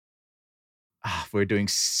we're doing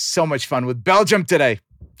so much fun with Belgium today.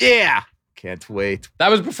 Yeah. Can't wait. That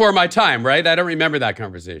was before my time, right? I don't remember that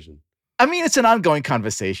conversation. I mean, it's an ongoing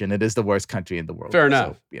conversation. It is the worst country in the world. Fair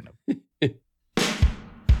enough. So,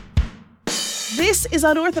 This is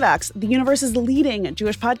Unorthodox, the universe's leading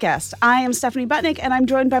Jewish podcast. I am Stephanie Butnick, and I'm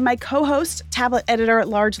joined by my co-host, tablet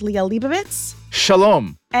editor-at-large Leah Leibovitz.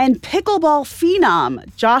 Shalom. And pickleball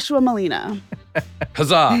phenom, Joshua Molina.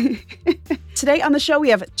 Huzzah. Today on the show, we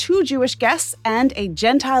have 2 Jewish guests and a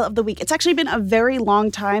Gentile of the Week. It's actually been a very long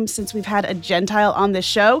time since we've had a Gentile on this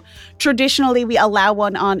show. Traditionally, we allow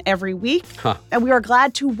one on every week, and we are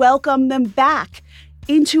glad to welcome them back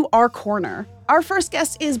into our corner. Our first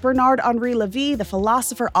guest is Bernard-Henri Lévy, the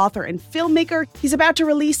philosopher, author, and filmmaker. He's about to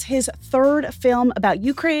release his 3rd film about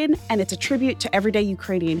Ukraine, and it's a tribute to everyday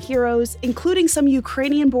Ukrainian heroes, including some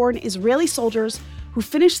Ukrainian-born Israeli soldiers who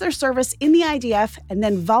finished their service in the IDF and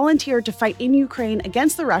then volunteered to fight in Ukraine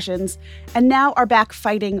against the Russians, and now are back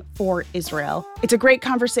fighting for Israel. It's a great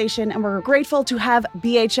conversation, and we're grateful to have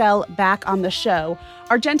BHL back on the show.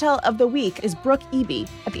 Our Gentile of the Week is Brooke Eby.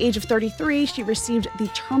 At the age of 33, she received the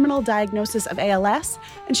terminal diagnosis of ALS,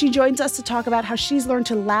 and she joins us to talk about how she's learned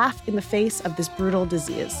to laugh in the face of this brutal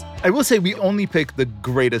disease. I will say we only pick the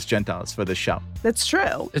greatest Gentiles for this show. That's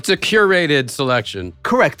true. It's a curated selection.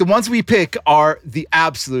 Correct. The ones we pick are the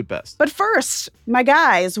absolute best. But first, my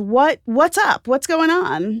guys, what's up? What's going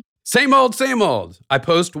on? Same old, same old. I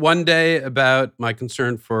post one day about my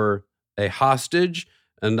concern for a hostage,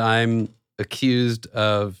 and I'm accused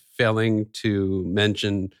of failing to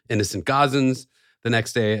mention innocent Gazans. The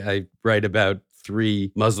next day, I write about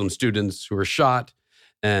 3 Muslim students who were shot,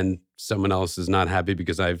 and someone else is not happy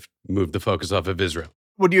because I've moved the focus off of Israel.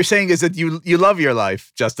 What you're saying is that you love your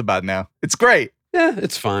life just about now. It's great. Yeah,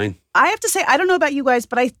 it's fine. I have to say, I don't know about you guys,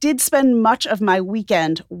 but I did spend much of my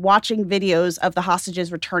weekend watching videos of the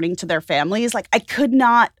hostages returning to their families. Like, I could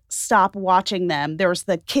not stop watching them. There was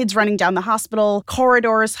the kids running down the hospital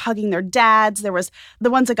corridors, hugging their dads. There was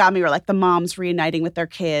the ones that got me were like the moms reuniting with their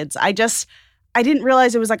kids. I didn't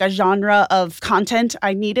realize it was like a genre of content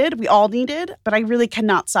I needed. We all needed, but I really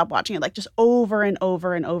cannot stop watching it, like just over and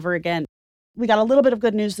over and over again. We got a little bit of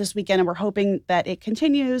good news this weekend, and we're hoping that it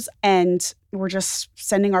continues. And we're just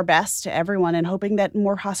sending our best to everyone and hoping that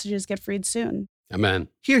more hostages get freed soon. Amen.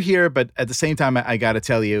 Here, but at the same time, I got to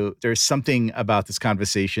tell you, there's something about this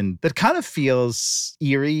conversation that kind of feels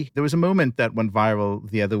eerie. There was a moment that went viral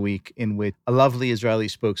the other week in which a lovely Israeli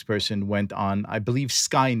spokesperson went on, I believe,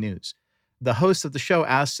 Sky News. The host of the show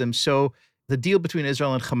asked him, so the deal between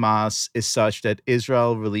Israel and Hamas is such that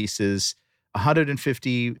Israel releases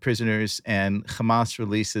 150 prisoners and Hamas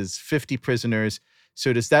releases 50 prisoners.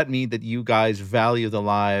 So does that mean that you guys value the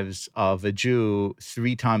lives of a Jew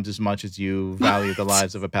 3 times as much as you value the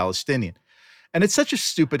lives of a Palestinian? And it's such a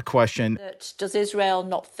stupid question. Does Israel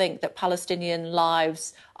not think that Palestinian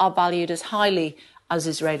lives are valued as highly as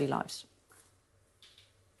Israeli lives?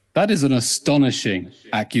 That is an astonishing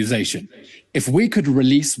accusation. If we could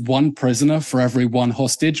release 1 prisoner for every 1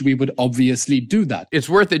 hostage, we would obviously do that. It's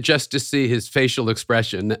worth it just to see his facial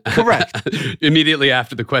expression. Correct. Immediately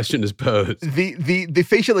after the question is posed. The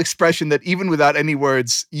facial expression that even without any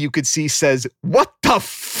words you could see says, what the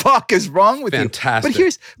fuck is wrong with Fantastic.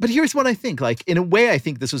 you? But here's what I think. Like, in a way, I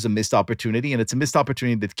think this was a missed opportunity, and it's a missed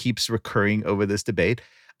opportunity that keeps recurring over this debate.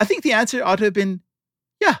 I think the answer ought to have been,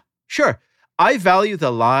 yeah, sure. I value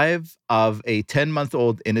the life of a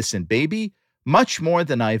 10-month-old innocent baby much more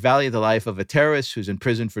than I value the life of a terrorist who's in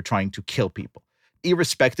prison for trying to kill people.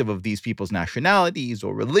 Irrespective of these people's nationalities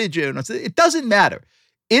or religion, it doesn't matter.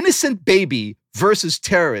 Innocent baby versus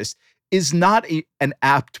terrorist is not an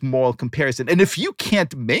apt moral comparison. And if you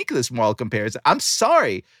can't make this moral comparison, I'm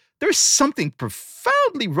sorry, there's something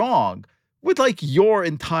profoundly wrong with like your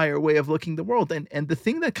entire way of looking at the world. And the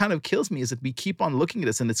thing that kind of kills me is that we keep on looking at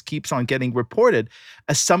this and it keeps on getting reported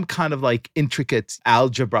as some kind of like intricate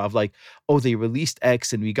algebra of like, oh, they released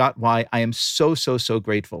X and we got Y. I am so, so, so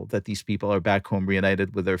grateful that these people are back home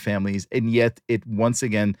reunited with their families. And yet it once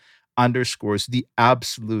again underscores the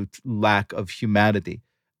absolute lack of humanity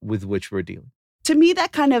with which we're dealing. To me,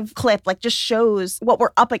 that kind of clip like just shows what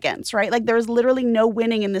we're up against, right? Like there's literally no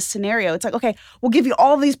winning in this scenario. It's like, okay, we'll give you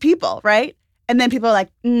all these people, right? And then people are like,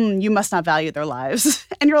 you must not value their lives.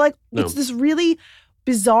 And you're like, No. It's this really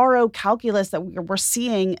bizarro calculus that we're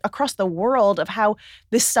seeing across the world of how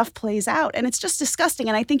this stuff plays out. And it's just disgusting.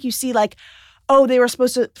 And I think you see like, oh, they were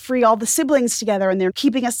supposed to free all the siblings together and they're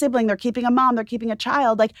keeping a sibling, they're keeping a mom, they're keeping a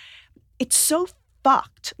child. Like, it's so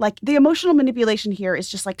fucked. Like, the emotional manipulation here is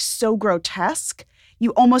just like so grotesque.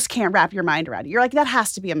 you almost can't wrap your mind around it. You're like, that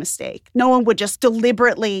has to be a mistake. No one would just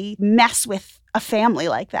deliberately mess with a family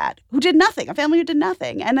like that who did nothing, a family who did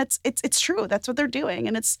nothing. And it's true. That's what they're doing.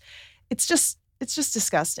 And it's just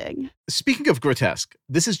disgusting. Speaking of grotesque,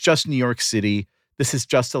 this is just New York City. This is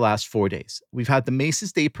just the last 4 days. We've had the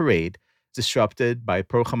Macy's Day Parade disrupted by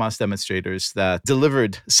pro-Hamas demonstrators that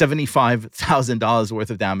delivered $75,000 worth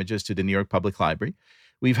of damages to the New York Public Library.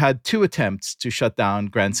 We've had 2 attempts to shut down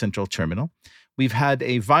Grand Central Terminal. We've had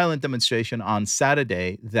a violent demonstration on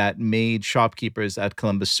Saturday that made shopkeepers at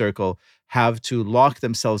Columbus Circle have to lock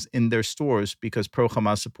themselves in their stores because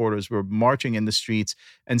pro-Hamas supporters were marching in the streets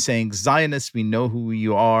and saying, Zionists, we know who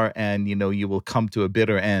you are, and you will come to a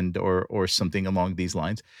bitter end, or something along these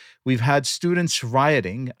lines. We've had students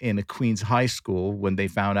rioting in a Queens high school when they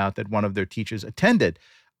found out that one of their teachers attended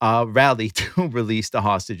a rally to release the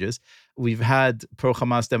hostages. We've had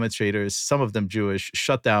pro-Hamas demonstrators, some of them Jewish,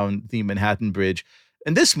 shut down the Manhattan Bridge.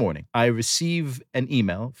 And this morning, I receive an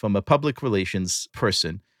email from a public relations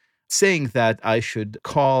person saying that I should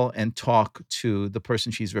call and talk to the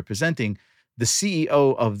person she's representing, the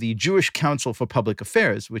CEO of the Jewish Council for Public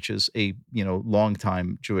Affairs, which is a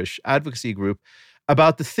longtime Jewish advocacy group,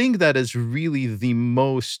 about the thing that is really the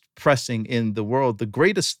most pressing in the world, the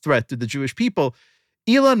greatest threat to the Jewish people,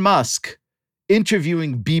 Elon Musk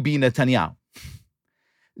interviewing Bibi Netanyahu.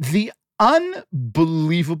 The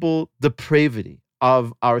unbelievable depravity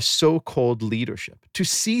of our so-called leadership, to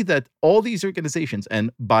see that all these organizations,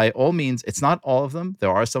 and by all means, it's not all of them,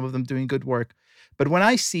 there are some of them doing good work, but when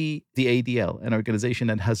I see the ADL, an organization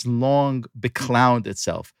that has long beclowned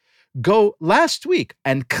itself, go last week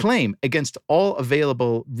and claim against all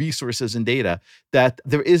available resources and data that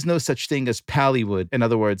there is no such thing as Pallywood, in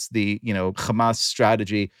other words, the Hamas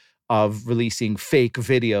strategy of releasing fake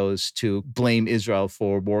videos to blame Israel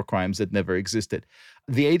for war crimes that never existed.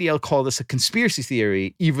 The ADL called this a conspiracy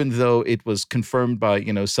theory, even though it was confirmed by,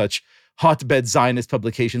 such hotbed Zionist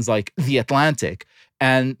publications like The Atlantic.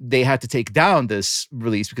 And they had to take down this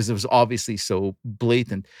release because it was obviously so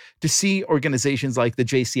blatant. To see organizations like the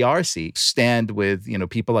JCRC stand with,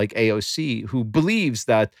 people like AOC, who believes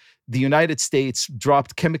that the United States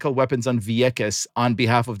dropped chemical weapons on Vieques on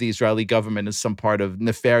behalf of the Israeli government as some part of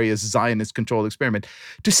nefarious Zionist controlled experiment.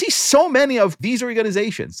 To see so many of these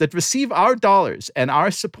organizations that receive our dollars and our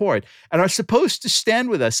support and are supposed to stand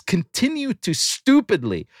with us continue to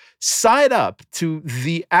stupidly side up to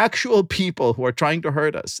the actual people who are trying to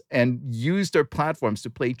hurt us and use their platforms to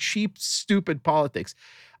play cheap, stupid politics.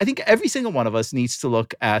 I think every single one of us needs to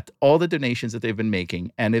look at all the donations that they've been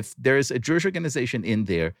making. And if there's a Jewish organization in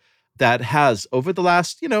there that has, over the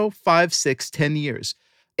last, 5, 6, 10 years,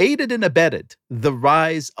 aided and abetted the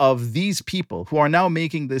rise of these people who are now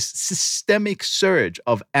making this systemic surge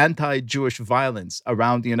of anti-Jewish violence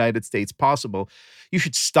around the United States possible, you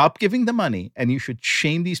should stop giving them money and you should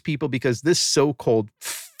shame these people, because this so-called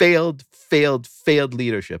failed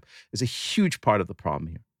leadership is a huge part of the problem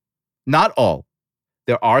here. Not all.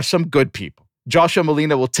 There are some good people. Joshua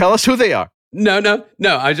Malina will tell us who they are. No.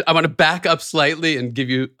 I want to back up slightly and give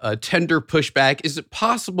you a tender pushback. Is it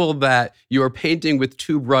possible that you are painting with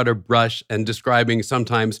too broad a brush and describing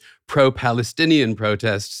sometimes pro-Palestinian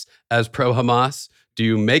protests as pro-Hamas? Do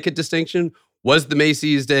you make a distinction? Was the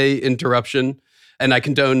Macy's Day interruption, and I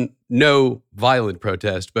condone no violent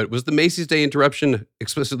protest, but was the Macy's Day interruption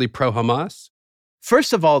explicitly pro-Hamas?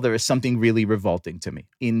 First of all, there is something really revolting to me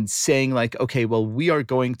in saying okay, well, we are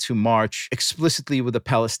going to march explicitly with a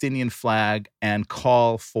Palestinian flag and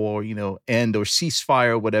call for, end or ceasefire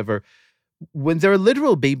or whatever, when there are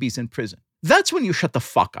literal babies in prison. That's when you shut the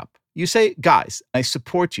fuck up. You say, guys, I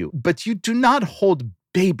support you, but you do not hold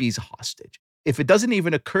babies hostage. If it doesn't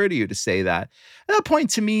even occur to you to say that, at that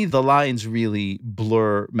point, to me, the lines really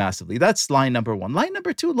blur massively. That's line number one. Line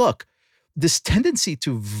number two, look, this tendency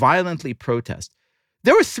to violently protest.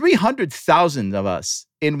 There were 300,000 of us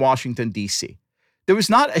in Washington, D.C. There was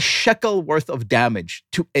not a shekel worth of damage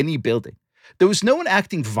to any building. There was no one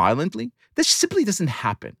acting violently. This simply doesn't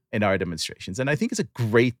happen in our demonstrations. And I think it's a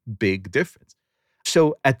great big difference.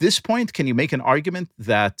 So at this point, can you make an argument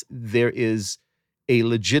that there is a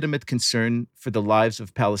legitimate concern for the lives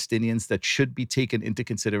of Palestinians that should be taken into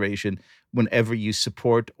consideration whenever you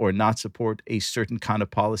support or not support a certain kind of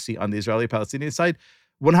policy on the Israeli-Palestinian side?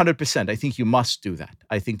 100%. I think you must do that.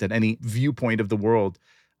 I think that any viewpoint of the world,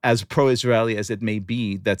 as pro-Israeli as it may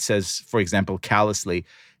be, that says, for example, callously,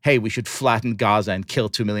 hey, we should flatten Gaza and kill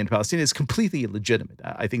 2 million Palestinians, is completely illegitimate.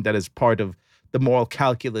 I think that is part of the moral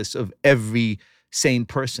calculus of every sane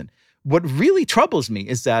person. What really troubles me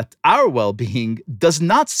is that our well-being does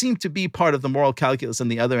not seem to be part of the moral calculus on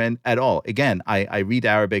the other end at all. Again, I read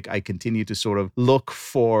Arabic. I continue to sort of look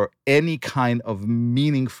for any kind of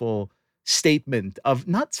meaningful statement of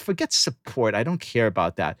not forget support. I don't care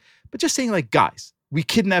about that. But just saying like, guys, we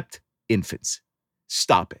kidnapped infants.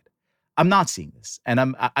 Stop it. I'm not seeing this.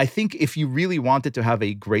 And I think if you really wanted to have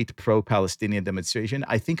a great pro-Palestinian demonstration,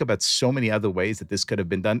 I think about so many other ways that this could have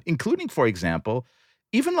been done, including, for example,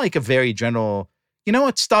 even like a very general, you know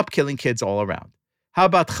what, stop killing kids all around. How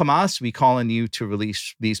about Hamas? We call on you to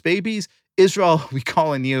release these babies. Israel, we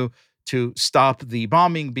call on you to stop the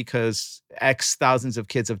bombing because X thousands of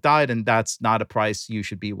kids have died, and that's not a price you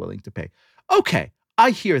should be willing to pay. Okay,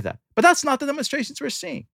 I hear that. But that's not the demonstrations we're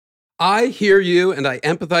seeing. I hear you and I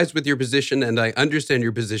empathize with your position and I understand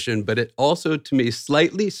your position, but it also, to me,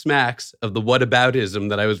 slightly smacks of the whataboutism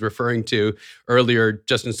that I was referring to earlier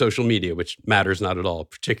just in social media, which matters not at all,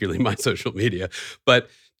 particularly my social media. But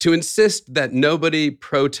to insist that nobody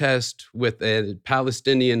protest with a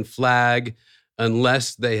Palestinian flag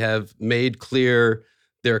unless they have made clear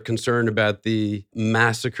their concern about the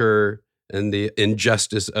massacre and the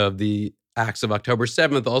injustice of the acts of October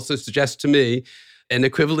 7th also suggests to me an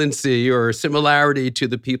equivalency or similarity to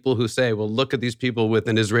the people who say, well, look at these people with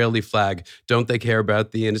an Israeli flag. Don't they care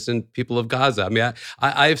about the innocent people of Gaza? I mean,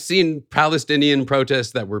 I've seen Palestinian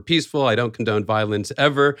protests that were peaceful. I don't condone violence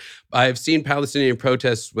ever. I've seen Palestinian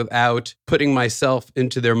protests without putting myself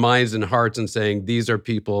into their minds and hearts and saying, these are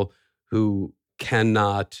people who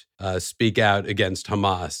cannot speak out against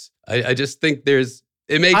Hamas. I just think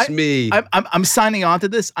it makes me... I'm signing on to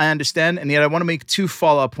this. I understand. And yet I want to make two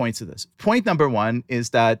follow-up points to this. Point number one is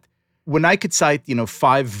that when I could cite,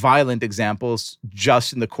 5 violent examples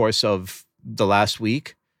just in the course of the last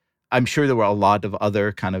week, I'm sure there were a lot of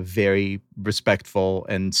other kind of very respectful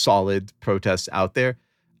and solid protests out there.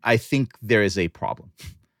 I think there is a problem.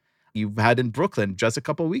 You've had in Brooklyn just a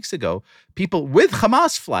couple of weeks ago, people with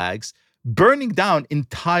Hamas flags burning down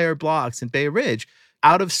entire blocks in Bay Ridge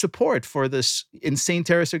out of support for this insane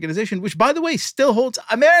terrorist organization, which, by the way, still holds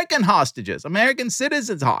American hostages, American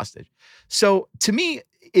citizens hostage. So to me,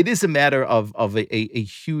 it is a matter of a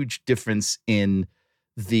huge difference in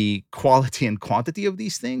the quality and quantity of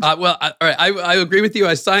these things. All right, I agree with you.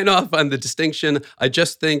 I sign off on the distinction. I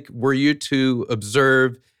just think were you to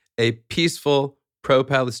observe a peaceful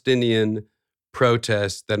pro-Palestinian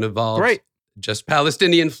protest that involves just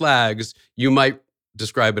Palestinian flags, you might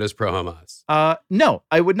describe it as pro-Hamas. No,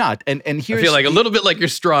 I would not. And here's... I feel like a little bit like you're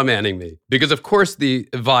straw-manning me, because of course the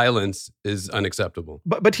violence is unacceptable.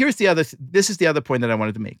 But here's this is the other point that I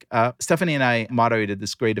wanted to make. Stephanie and I moderated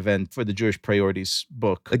this great event for the Jewish Priorities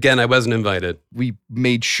book. Again, I wasn't invited. We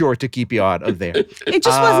made sure to keep you out of there. It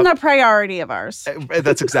just wasn't a priority of ours.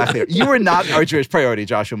 That's exactly it. You were not our Jewish priority,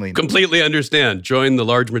 Joshua Molina. Completely understand. Join the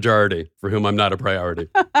large majority for whom I'm not a priority.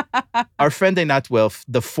 Our friend Einat Wilf,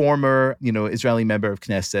 the former, Israeli member of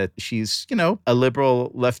Knesset, she's, a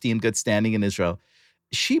liberal lefty in good standing in Israel.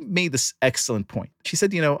 She made this excellent point. She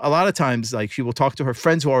said, a lot of times, like, she will talk to her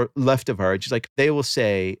friends who are left of her. She's like, they will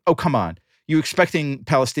say, oh, come on, you're expecting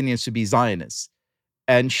Palestinians to be Zionists.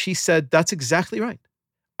 And she said, that's exactly right.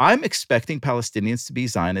 I'm expecting Palestinians to be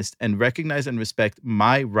Zionists and recognize and respect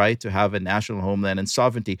my right to have a national homeland and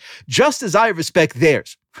sovereignty, just as I respect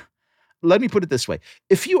theirs. Let me put it this way.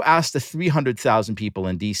 If you asked the 300,000 people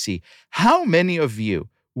in D.C., how many of you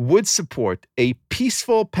would support a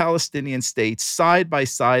peaceful Palestinian state side by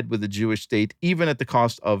side with a Jewish state, even at the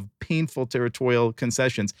cost of painful territorial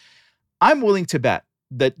concessions? I'm willing to bet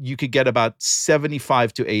that you could get about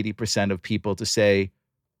 75 to 80% of people to say,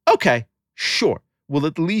 okay, sure, we'll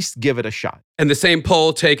at least give it a shot. And the same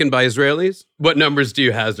poll taken by Israelis? What numbers do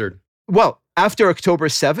you hazard? Well, after October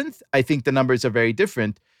 7th, I think the numbers are very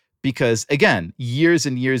different. Because, again, years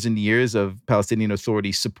and years and years of Palestinian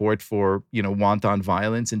Authority support for, wanton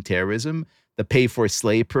violence and terrorism, the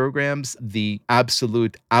pay-for-slay programs, the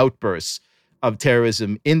absolute outbursts of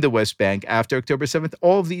terrorism in the West Bank after October 7th,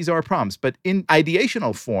 all of these are problems. But in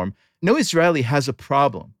ideational form, no Israeli has a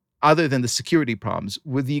problem, other than the security problems,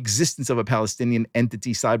 with the existence of a Palestinian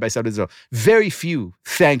entity side by side with Israel. Very few,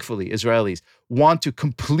 thankfully, Israelis want to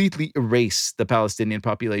completely erase the Palestinian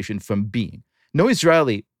population from being. No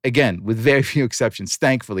Israeli, again, with very few exceptions,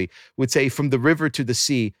 thankfully, would say from the river to the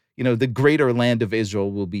sea, the greater land of Israel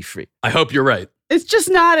will be free. I hope you're right. It's just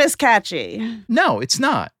not as catchy. No, it's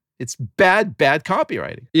not. It's bad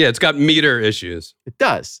copywriting. Yeah, it's got meter issues. It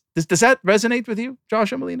does. Does that resonate with you,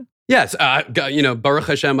 Joshua Molina? Yes. Baruch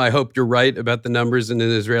Hashem, I hope you're right about the numbers in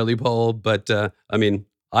an Israeli poll. But,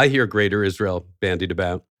 I hear greater Israel bandied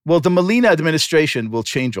about. Well, the Molina administration will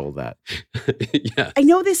change all that. Yeah. I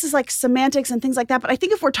know this is like semantics and things like that, but I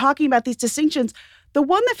think if we're talking about these distinctions, the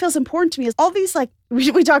one that feels important to me is all these, like,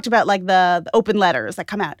 we talked about like the open letters that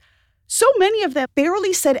come out. So many of them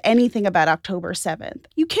barely said anything about October 7th.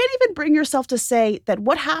 You can't even bring yourself to say that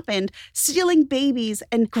what happened, stealing babies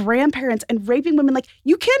and grandparents and raping women, like,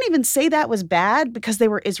 you can't even say that was bad because they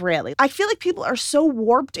were Israeli. I feel like people are so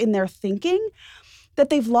warped in their thinking that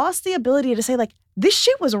they've lost the ability to say, like, this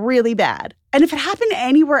shit was really bad. And if it happened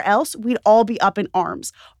anywhere else, we'd all be up in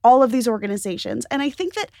arms, all of these organizations. And I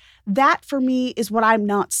think that for me is what I'm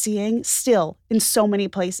not seeing still in so many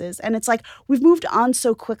places. And it's like we've moved on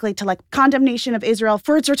so quickly to like condemnation of Israel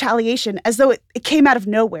for its retaliation as though it came out of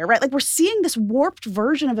nowhere, right? Like we're seeing this warped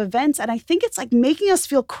version of events. And I think it's like making us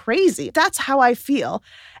feel crazy. That's how I feel.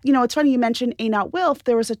 You know, it's funny you mentioned Einat Wilf.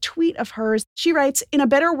 There was a tweet of hers. She writes, "In a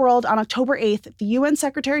better world, on October 8th, the UN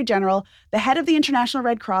Secretary General, the head of the International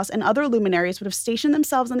Red Cross, and other luminaries would have stationed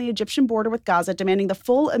themselves on the Egyptian border with Gaza, demanding the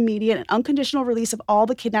full, immediate, and unconditional release of all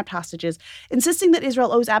the kidnapped hostages, insisting that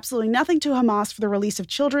Israel owes absolutely nothing to Hamas for the release of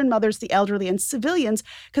children, mothers, the elderly, and civilians,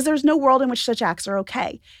 because there's no world in which such acts are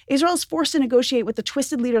okay. Israel is forced to negotiate with the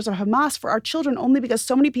twisted leaders of Hamas for our children only because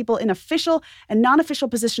so many people in official and non-official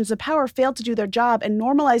positions of power failed to do their job and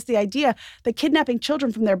normalize the idea that kidnapping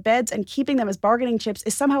children from their beds and keeping them as bargaining chips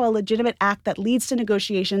is somehow a legitimate act that leads to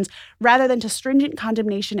negotiations rather than to stringent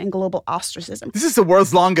condemnation and global ostracism." This is the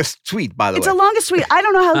world's longest tweet, by the way. It's the longest tweet. I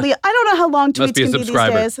don't know how long tweets can be these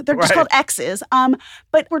days. They're just called X's.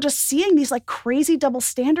 But we're just seeing these like crazy double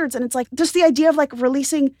standards, and it's like just the idea of like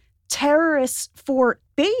releasing terrorists for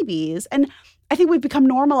babies. And I think we've become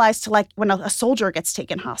normalized to like when a soldier gets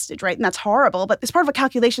taken hostage, right? And that's horrible, but it's part of a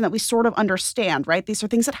calculation that we sort of understand, right? These are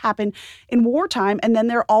things that happen in wartime, and then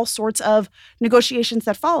there are all sorts of negotiations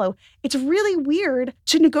that follow. It's really weird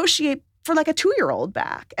to negotiate for like a 2-year-old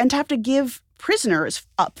back and to have to give prisoners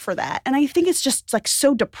up for that. And I think it's just like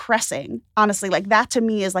so depressing, honestly. Like that to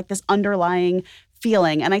me is like this underlying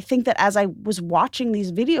feeling. And I think that as I was watching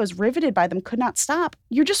these videos, riveted by them, could not stop,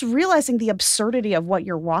 you're just realizing the absurdity of what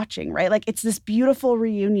you're watching, right? Like it's this beautiful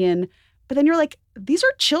reunion, but then you're like, these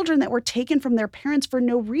are children that were taken from their parents for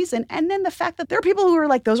no reason. And then the fact that there are people who are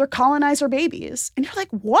like, those are colonizer babies. And you're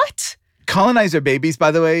like, what? Colonizer Babies,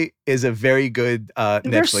 by the way, is a very good Netflix show.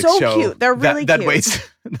 They're so cute. They're really that cute. Waits.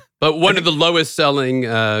 But one of the lowest selling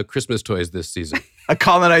Christmas toys this season. A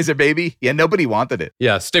Colonizer Baby? Yeah, nobody wanted it.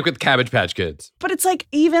 Yeah, stick with Cabbage Patch Kids. But it's like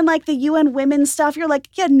even like the UN women stuff, you're like,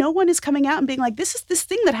 yeah, no one is coming out and being like, this is this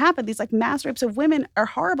thing that happened. These like mass rapes of women are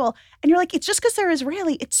horrible. And you're like, it's just because they're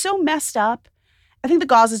Israeli. It's so messed up. I think the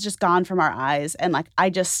Gaza is just gone from our eyes. And like, I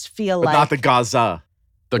just feel But like. not the Gaza.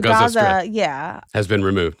 The Gaza Strip yeah. has been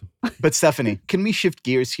removed. But Stephanie, can we shift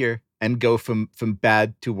gears here and go from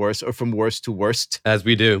bad to worse or from worse to worst? As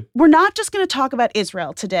we do. We're not just going to talk about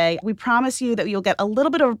Israel today. We promise you that you'll get a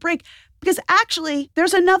little bit of a break because actually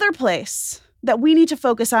there's another place that we need to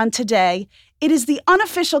focus on today. It is the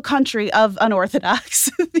unofficial country of unorthodox,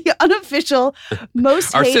 the unofficial,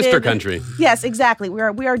 most Our hated. sister country. Yes, exactly.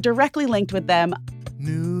 We are directly linked with them.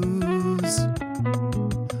 News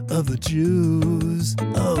of the Jews.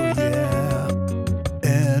 Oh, yeah.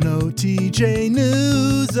 NOTJ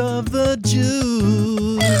News of the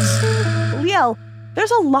Jews. Liel,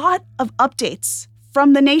 there's a lot of updates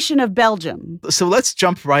from the nation of Belgium. So let's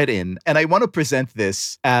jump right in. And I want to present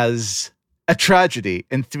this as a tragedy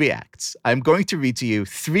in 3 acts. I'm going to read to you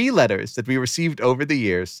 3 letters that we received over the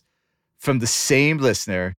years from the same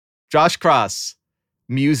listener. Josh Cross,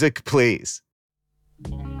 music, please.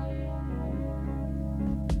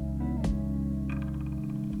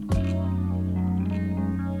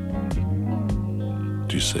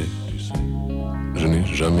 Tu sais, je n'ai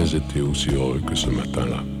jamais été aussi heureux que ce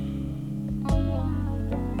matin-là.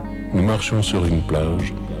 Nous marchions sur une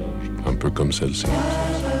plage, un peu comme celle-ci.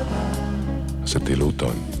 C'était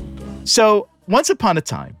l'automne. So, once upon a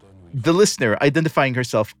time, the listener, identifying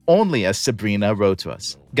herself only as Sabrina, wrote to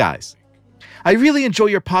us, "Guys, I really enjoy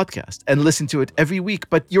your podcast and listen to it every week,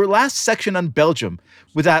 but your last section on Belgium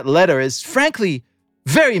with that letter is, frankly,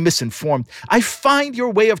 very misinformed. I find your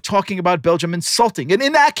way of talking about Belgium insulting and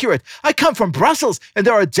inaccurate. I come from Brussels, and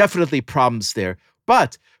there are definitely problems there.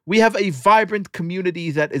 But we have a vibrant community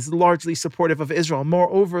that is largely supportive of Israel.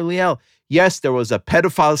 Moreover, Liel, yes, there was a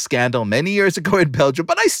pedophile scandal many years ago in Belgium,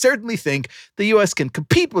 but I certainly think the U.S. can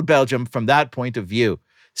compete with Belgium from that point of view.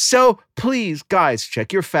 So please, guys,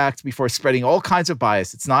 check your facts before spreading all kinds of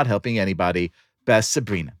bias. It's not helping anybody. Best,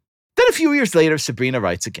 Sabrina." Then a few years later, Sabrina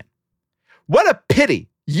writes again. "What a pity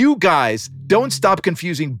you guys don't stop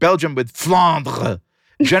confusing Belgium with Flandre.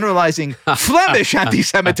 generalizing Flemish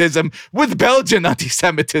anti-Semitism with Belgian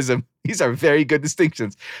anti-Semitism. These are very good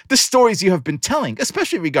distinctions. The stories you have been telling,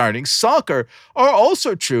 especially regarding soccer, are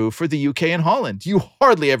also true for the UK and Holland. You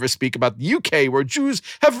hardly ever speak about the UK, where Jews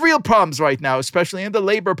have real problems right now, especially in the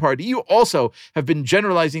Labour Party. You also have been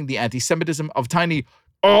generalizing the anti-Semitism of tiny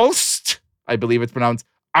Ulst, I believe it's pronounced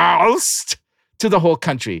Ulst, to the whole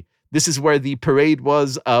country. This is where the parade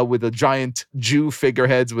was with the giant Jew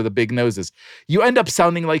figureheads with the big noses. You end up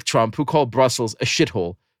sounding like Trump, who called Brussels a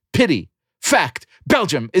shithole. Pity. Fact.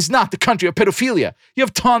 Belgium is not the country of pedophilia. You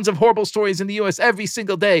have tons of horrible stories in the US every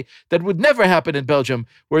single day that would never happen in Belgium,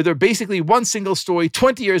 where they're basically one single story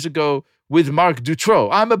 20 years ago with Marc Dutroux.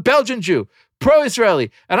 I'm a Belgian Jew,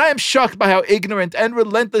 pro-Israeli, and I am shocked by how ignorant and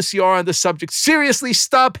relentless you are on the subject. Seriously,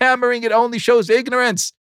 stop hammering. It only shows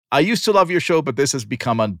ignorance. I used to love your show, but this has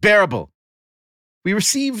become unbearable. We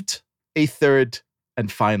received a third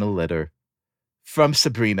and final letter from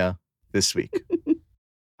Sabrina this week.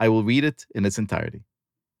 I will read it in its entirety.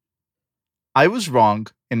 I was wrong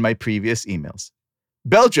in my previous emails.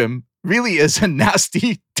 Belgium really is a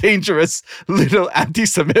nasty, dangerous, little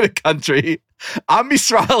anti-Semitic country. Am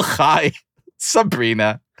Yisrael Chai.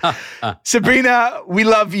 Sabrina. Sabrina, we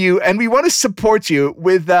love you, and we want to support you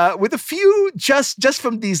with a few just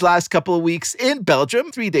from these last couple of weeks in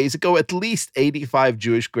Belgium. 3 days ago, at least 85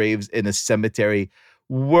 Jewish graves in a cemetery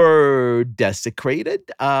were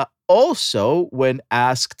desecrated. Also, when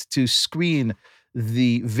asked to screen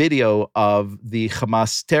the video of the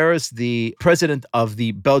Hamas terrorists, the president of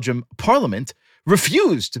the Belgian parliament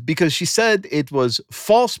refused because she said it was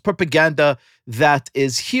false propaganda that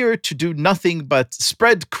is here to do nothing but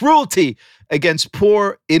spread cruelty against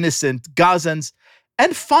poor, innocent Gazans.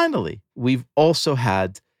 And finally, we've also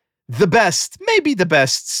had the best, maybe the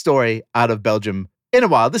best story out of Belgium in a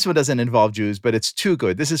while. This one doesn't involve Jews, but it's too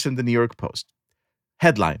good. This is from the New York Post.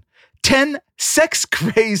 Headline: 10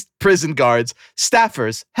 sex-crazed prison guards,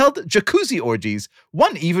 staffers held jacuzzi orgies.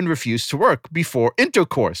 One even refused to work before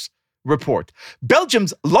intercourse. Report: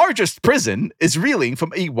 Belgium's largest prison is reeling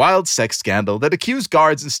from a wild sex scandal that accused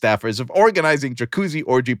guards and staffers of organizing jacuzzi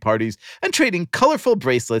orgy parties and trading colorful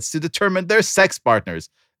bracelets to determine their sex partners,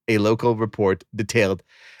 a local report detailed.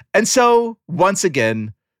 And so, once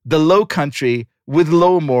again, the low country with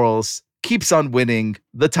low morals keeps on winning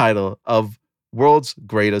the title of world's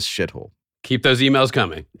greatest shithole. Keep those emails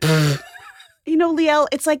coming. You know, Liel,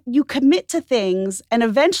 it's like you commit to things and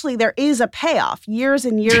eventually there is a payoff years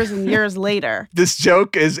and years and years later. This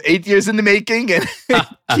joke is 8 years in the making and it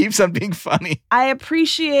keeps on being funny. I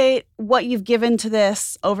appreciate what you've given to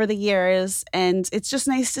this over the years, and it's just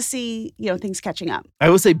nice to see, things catching up. I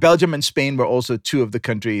will say Belgium and Spain were also two of the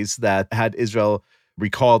countries that had Israel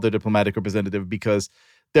recall their diplomatic representative because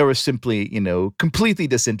they were simply, completely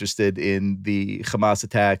disinterested in the Hamas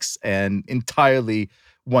attacks and entirely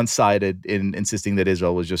one-sided in insisting that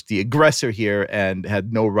Israel was just the aggressor here and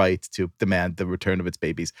had no right to demand the return of its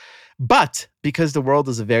babies. But because the world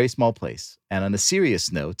is a very small place, and on a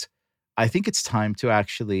serious note, I think it's time to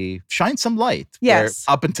actually shine some light. Yes.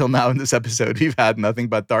 Where up until now in this episode, we've had nothing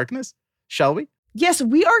but darkness. Shall we? Yes,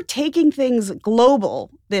 we are taking things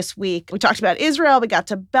global this week. We talked about Israel, we got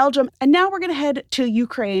to Belgium, and now we're going to head to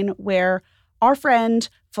Ukraine, where our friend,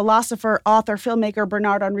 philosopher, author, filmmaker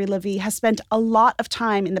Bernard-Henri Lévy has spent a lot of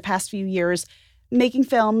time in the past few years making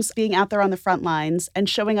films, being out there on the front lines, and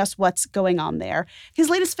showing us what's going on there. His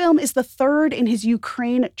latest film is the third in his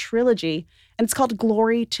Ukraine trilogy, and it's called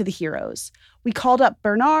Glory to the Heroes. We called up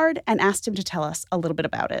Bernard and asked him to tell us a little bit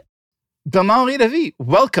about it. Bernard-Henri Lévy,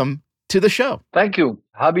 welcome to the show. Thank you.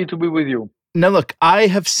 Happy to be with you. Now, look, I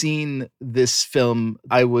have seen this film.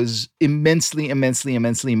 I was immensely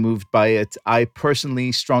moved by it. I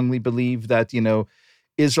personally strongly believe that,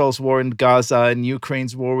 Israel's war in Gaza and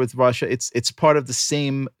Ukraine's war with Russia, it's part of the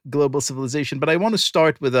same global civilization. But I want to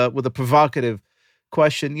start with a provocative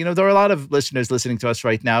question. There are a lot of listeners listening to us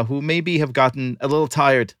right now who maybe have gotten a little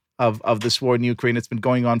tired of this war in Ukraine. It's been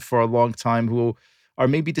going on for a long time, who are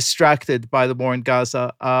maybe distracted by the war in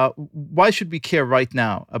Gaza. Why should we care right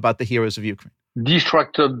now about the heroes of Ukraine?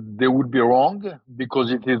 Distracted, they would be wrong, because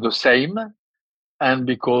it is the same, and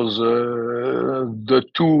because the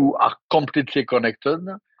two are completely connected.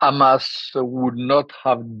 Hamas would not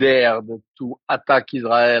have dared to attack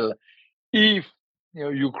Israel if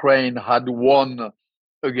Ukraine had won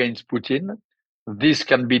against Putin. This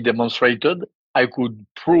can be demonstrated. I could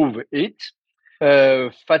prove it.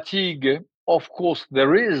 Fatigue, of course,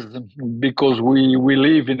 there is, because we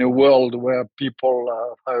live in a world where people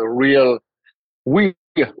are real. We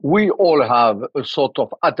all have a sort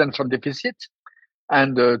of attention deficit,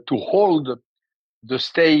 and to hold the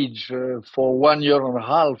stage for 1 year and a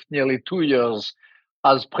half, nearly 2 years,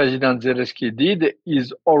 as President Zelensky did,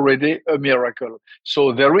 is already a miracle.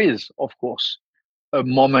 So there is, of course, a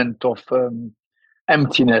moment of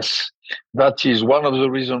emptiness. That is one of the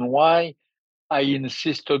reasons why I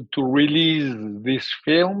insisted to release this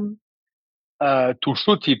film, to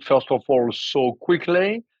shoot it, first of all, so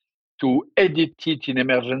quickly, to edit it in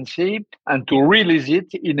emergency, and to release it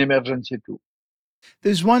in emergency too.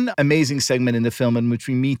 There's one amazing segment in the film in which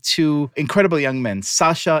we meet two incredible young men,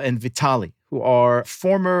 Sasha and Vitaly, who are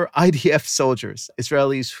former IDF soldiers,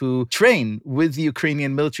 Israelis who train with the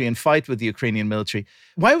Ukrainian military and fight with the Ukrainian military.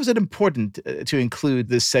 Why was it important to include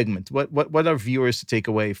this segment? What are viewers to take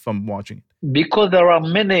away from watching it? Because there are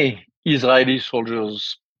many Israeli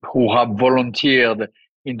soldiers who have volunteered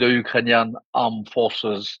in the Ukrainian armed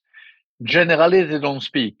forces. Generally, they don't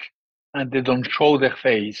speak and they don't show their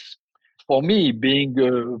face. For me, being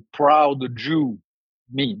a proud Jew,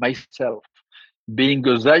 myself, being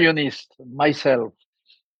a Zionist myself,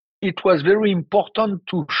 it was very important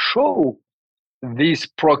to show this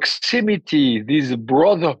proximity, this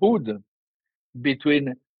brotherhood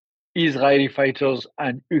between Israeli fighters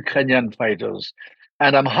and Ukrainian fighters.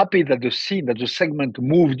 And I'm happy that the segment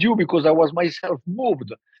moved you, because I was myself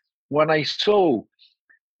moved when I saw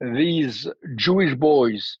these Jewish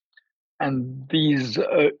boys and these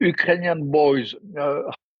Ukrainian boys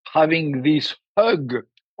having this hug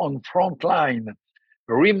on front line,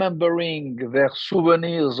 remembering their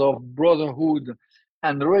souvenirs of brotherhood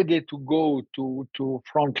and ready to go to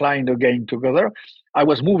front line again together. I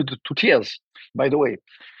was moved to tears, by the way.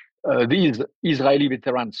 These Israeli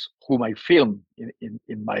veterans whom I filmed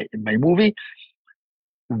in my movie,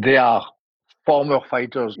 they are former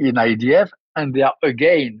fighters in IDF, and they are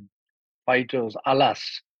again fighters,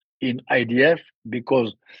 alas, in IDF,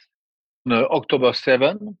 because on October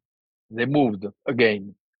 7, they moved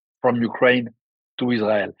again from Ukraine to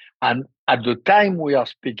Israel. And at the time we are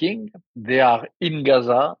speaking, they are in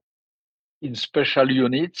Gaza, in special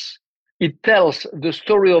units. It tells the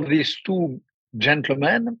story of these two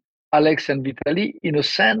gentlemen, Alex and Vitaly, in a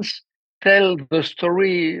sense, tell the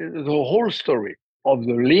story, the whole story of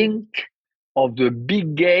the link, of the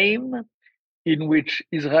big game in which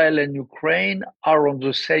Israel and Ukraine are on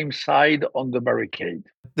the same side on the barricade.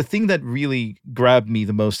 The thing that really grabbed me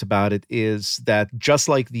the most about it is that, just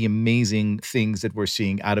like the amazing things that we're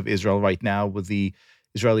seeing out of Israel right now, with the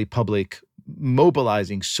Israeli public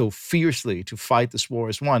mobilizing so fiercely to fight this war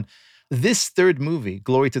as one, this third movie,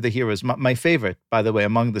 Glory to the Heroes, my favorite, by the way,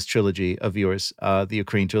 among this trilogy of yours, the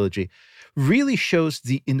Ukraine trilogy, really shows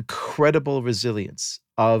the incredible resilience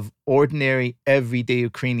of ordinary, everyday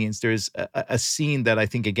Ukrainians. There's a scene that I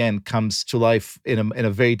think, again, comes to life in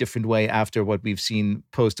a very different way after what we've seen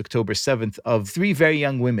post-October 7th, of three very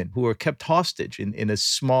young women who are kept hostage in a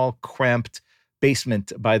small, cramped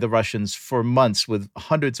basement by the Russians for months, with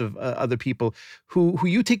hundreds of other people who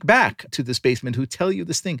you take back to this basement, who tell you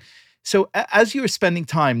this thing. So as you were spending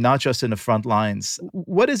time, not just in the front lines,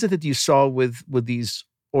 what is it that you saw with these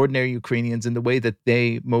ordinary Ukrainians and the way that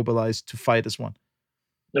they mobilized to fight as one?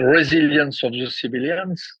 The resilience of the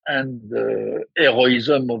civilians and the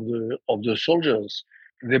heroism of the soldiers.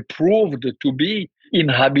 They proved to be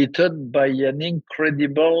inhabited by an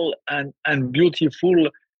incredible and beautiful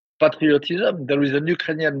patriotism. There is an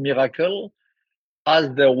Ukrainian miracle, as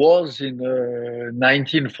there was in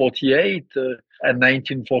 1948 and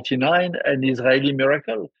 1949, an Israeli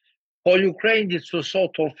miracle. For Ukraine, it's a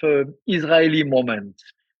sort of Israeli moment.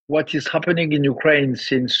 What is happening in Ukraine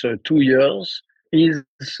since 2 years is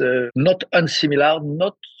not unsimilar,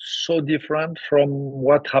 not so different from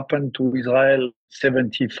what happened to Israel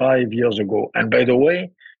 75 years ago. And by the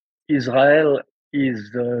way, Israel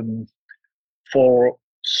is, for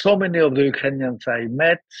so many of the Ukrainians I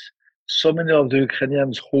met, so many of the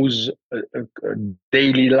Ukrainians whose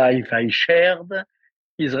daily life I shared,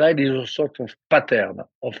 Israel is a sort of pattern,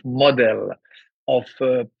 of model, of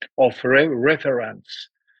reference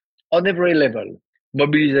on every level.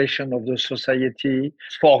 Mobilization of the society,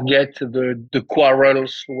 forget the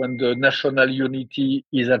quarrels when the national unity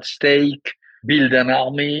is at stake, build an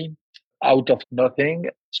army out of nothing.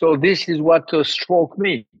 So this is what struck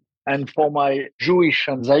me. And for my Jewish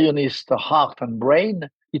and Zionist heart and brain,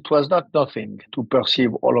 it was not nothing to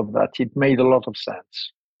perceive all of that. It made a lot of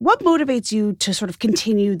sense. What motivates you to sort of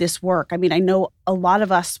continue this work? I mean, I know a lot of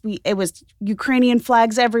us, it was Ukrainian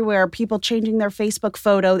flags everywhere, people changing their Facebook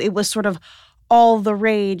photo. It was sort of all the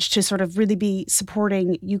rage to sort of really be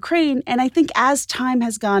supporting Ukraine. And I think as time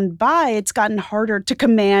has gone by, it's gotten harder to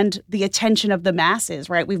command the attention of the masses,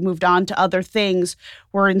 right? We've moved on to other things.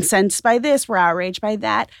 We're incensed by this, we're outraged by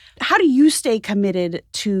that. How do you stay committed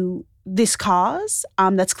to this cause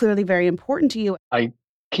that's clearly very important to you? I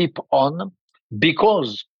keep on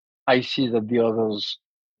because I see that the others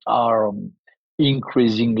are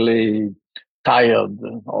increasingly tired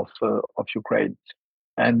of Ukraine.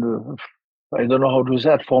 And I don't know how to say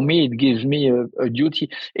that. For me, it gives me a duty.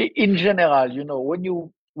 In general,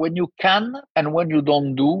 when you can and when you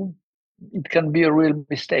don't do, it can be a real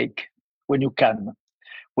mistake. When you can,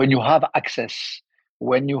 when you have access,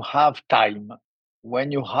 when you have time,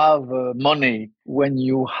 when you have money, when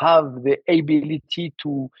you have the ability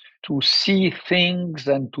to see things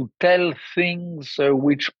and to tell things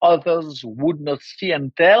which others would not see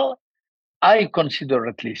and tell, I consider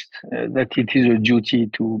at least that it is a duty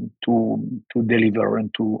to deliver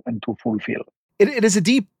and to fulfill. It is a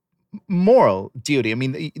deep moral duty. I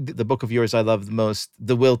mean, the book of yours I love the most,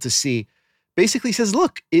 The Will to See, basically says,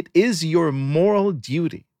 look, it is your moral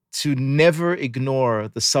duty to never ignore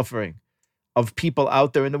the suffering of people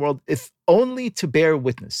out there in the world, if only to bear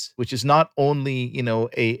witness, which is not only,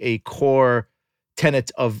 a core tenet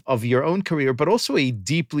of your own career, but also a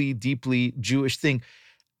deeply, deeply Jewish thing.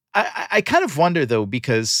 I kind of wonder, though,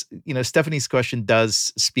 because, Stephanie's question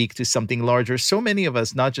does speak to something larger. So many of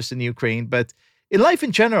us, not just in Ukraine, but in life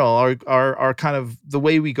in general, are kind of the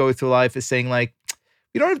way we go through life is saying, like,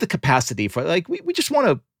 we don't have the capacity for, like, we just want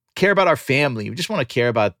to care about our family. We just want to care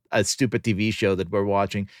about a stupid TV show that we're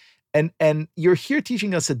watching. And you're here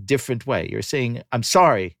teaching us a different way. You're saying, I'm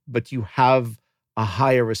sorry, but you have a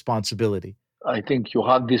higher responsibility. I think you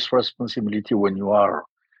have this responsibility when you are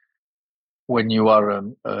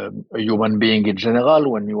a human being in general,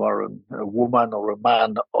 when you are a woman or a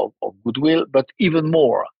man of goodwill, but even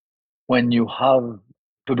more when you have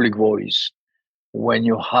public voice, when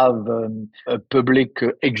you have a public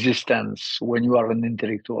existence, when you are an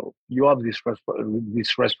intellectual. You have this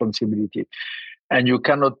responsibility. And you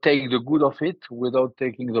cannot take the good of it without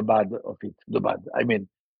taking the bad of it. I mean,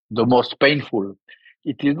 the most painful.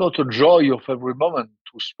 It is not a joy of every moment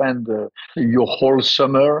to spend your whole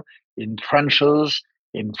summer in trenches,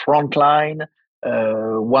 in front line,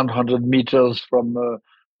 100 meters from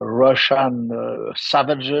Russian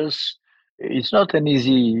savages. It's not an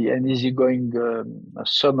easygoing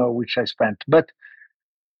summer which I spent, but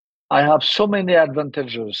I have so many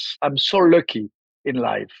advantages. I'm so lucky in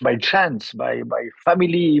life, by chance, by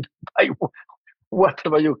family, by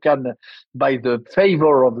whatever you can, by the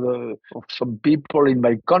favor of some people in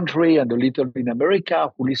my country and a little in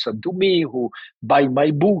America who listen to me, who buy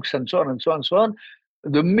my books, and so on and so on and so on.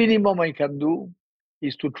 The minimum I can do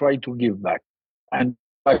is to try to give back. And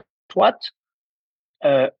what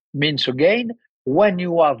means, again, when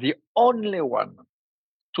you are the only one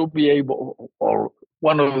to be able, or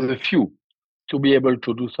one of the few, to be able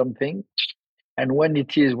to do something, and when it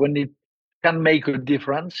can make a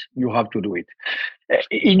difference, you have to do it.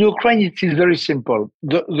 In Ukraine, it is very simple.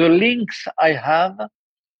 The links I have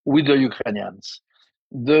with the Ukrainians,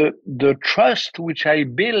 the trust which I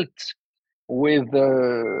built with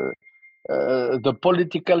the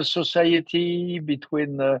political society,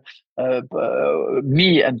 between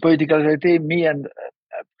me and political society, me and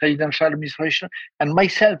presidential administration, and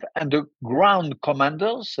myself and the ground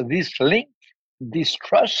commanders, this link, this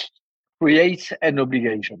trust creates an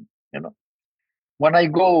obligation. When I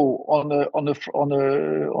go on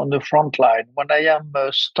the front line, when I am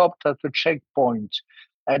stopped at a checkpoint,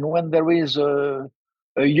 and when there is a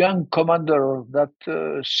young commander that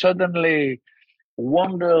suddenly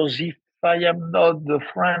wonders if I am not the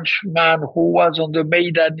Frenchman who was on the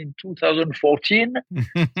Maidan in 2014,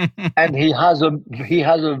 and he has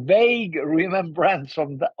a vague remembrance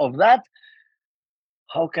of that.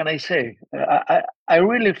 How can I say? I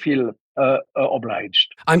really feel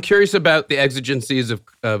obliged. I'm curious about the exigencies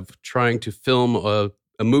of trying to film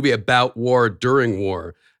a movie about war during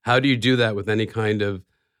war. How do you do that with any kind of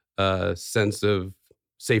sense of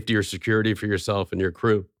safety or security for yourself and your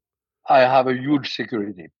crew? I have a huge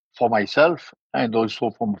security for myself and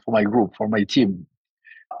also for my group, for my team.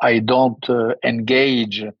 I don't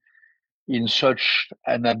engage in such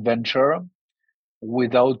an adventure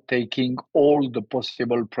without taking all the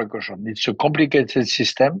possible precautions. It's a complicated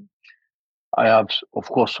system. I have, of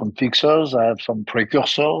course, some fixers. I have some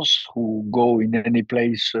precursors who go in any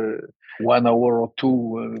place 1 hour or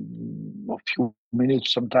two, a few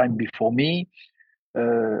minutes sometime before me.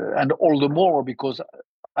 And all the more because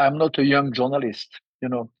I'm not a young journalist.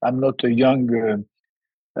 I'm not a young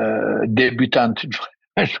debutant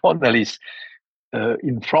journalist.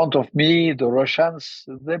 in front of me, the Russians,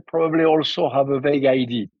 they probably also have a vague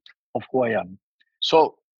idea of who I am.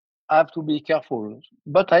 So I have to be careful,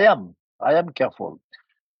 but I am careful.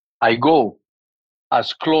 I go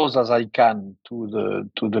as close as I can to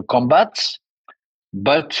the combats,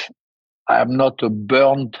 but I am not a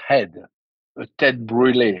burnt head, a tête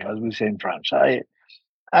brûlée, as we say in French.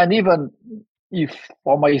 And even if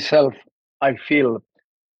for myself I feel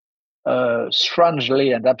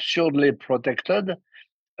strangely and absurdly protected,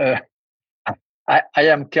 I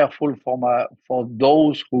am careful for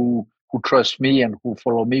those who trust me and who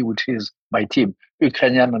follow me, which is my team,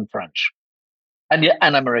 Ukrainian and French,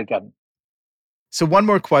 and American. So one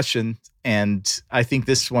more question, and I think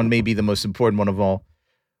this one may be the most important one of all.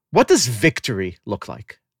 What does victory look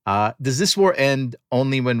like? Does this war end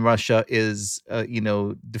only when Russia is,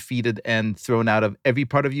 defeated and thrown out of every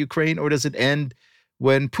part of Ukraine, or does it end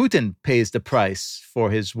when Putin pays the price for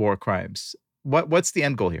his war crimes? What's the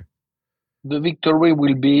end goal here? The victory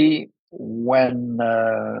will be when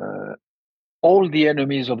all the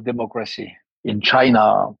enemies of democracy in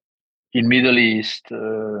China, in Middle East,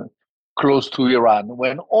 close to Iran,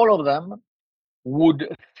 when all of them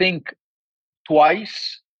would think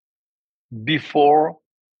twice before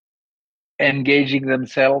engaging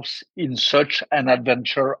themselves in such an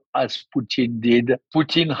adventure as Putin did.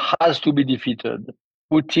 Putin has to be defeated.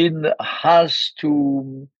 Putin has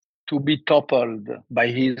to be toppled by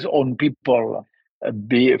his own people,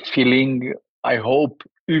 be feeling, I hope,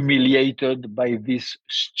 humiliated by this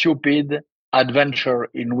stupid adventure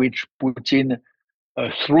in which Putin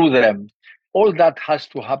threw them. All that has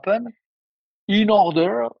to happen in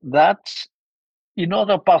order that in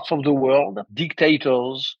other parts of the world,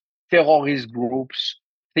 dictators, terrorist groups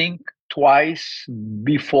think twice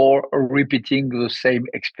before repeating the same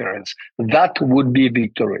experience. That would be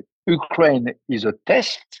victory. Ukraine is a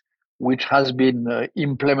test which has been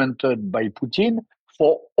implemented by Putin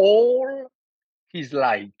for all his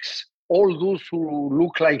likes, all those who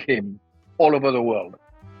look like him all over the world.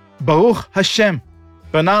 Baruch Hashem.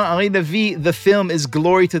 Bernard-Henri Lévy, the film is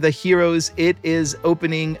Glory to the Heroes. It is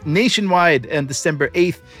opening nationwide on December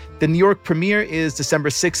 8th. The New York premiere is December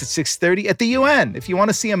 6th at 6:30 at the UN. If you want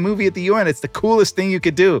to see a movie at the UN, it's the coolest thing you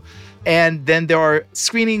could do. And then there are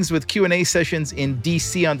screenings with Q&A sessions in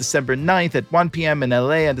DC on December 9th at 1 p.m. in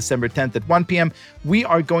LA on December 10th at 1 p.m. We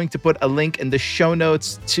are going to put a link in the show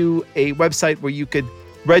notes to a website where you could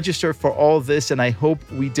register for all this, and I hope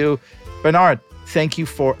we do. Bernard, thank you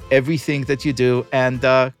for everything that you do, and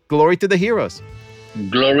glory to the heroes.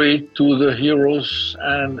 Glory to the heroes,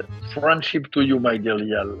 and friendship to you, my dear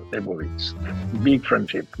Liel Leibovitz. Big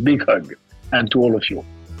friendship, big hug, and to all of you.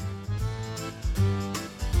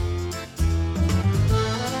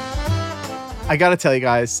 I gotta tell you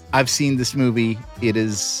guys, I've seen this movie. It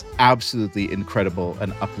is absolutely incredible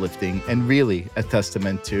and uplifting, and really a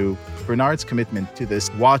testament to Bernard's commitment to this.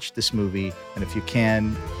 Watch this movie, and if you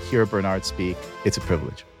can hear Bernard speak, it's a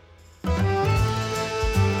privilege.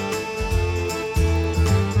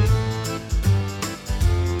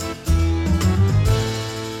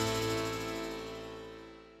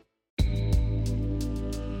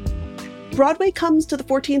 Broadway comes to the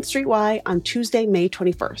 14th Street Y on Tuesday, May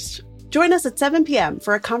 21st. Join us at 7 p.m.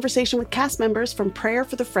 for a conversation with cast members from Prayer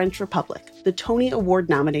for the French Republic, the Tony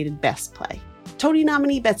Award-nominated Best Play. Tony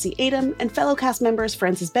nominee Betsy Adom and fellow cast members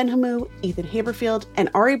Frances Benhamou, Ethan Haberfield, and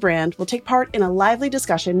Ari Brand will take part in a lively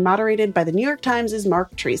discussion moderated by the New York Times'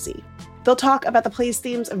 Mark Tracy. They'll talk about the play's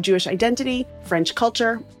themes of Jewish identity, French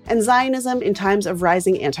culture, and Zionism in times of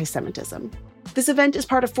rising anti-Semitism. This event is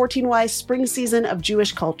part of 14Y's spring season of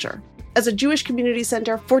Jewish culture. As a Jewish community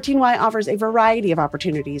center, 14Y offers a variety of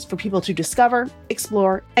opportunities for people to discover,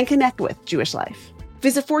 explore, and connect with Jewish life.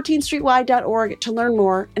 Visit 14streety.org to learn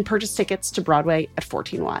more and purchase tickets to Broadway at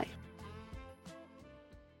 14Y.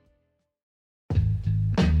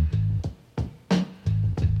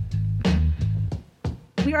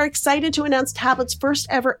 We are excited to announce Tablet's first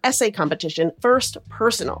ever essay competition, First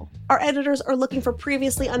Personal. Our editors are looking for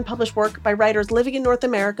previously unpublished work by writers living in North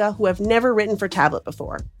America who have never written for Tablet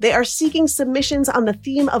before. They are seeking submissions on the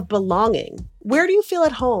theme of belonging. Where do you feel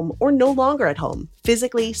at home or no longer at home,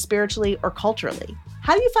 physically, spiritually, or culturally?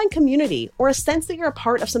 How do you find community or a sense that you're a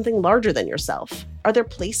part of something larger than yourself? Are there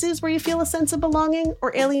places where you feel a sense of belonging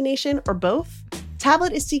or alienation or both?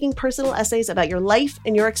 Tablet is seeking personal essays about your life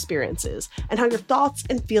and your experiences and how your thoughts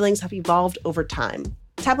and feelings have evolved over time.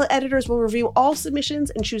 Tablet editors will review all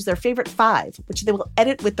submissions and choose their favorite 5, which they will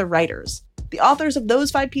edit with the writers. The authors of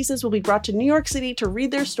those 5 pieces will be brought to New York City to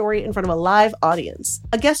read their story in front of a live audience.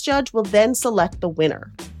 A guest judge will then select the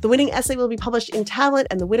winner. The winning essay will be published in Tablet,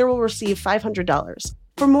 and the winner will receive $500.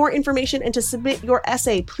 For more information and to submit your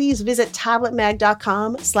essay, please visit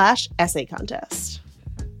tabletmag.com/essay contest.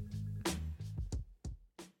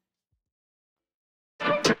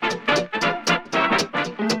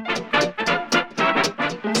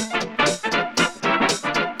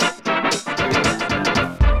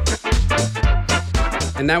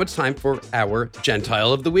 And now it's time for our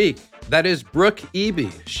Gentile of the Week. That is Brooke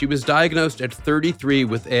Eby. She was diagnosed at 33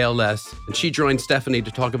 with ALS, and she joined Stephanie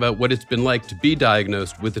to talk about what it's been like to be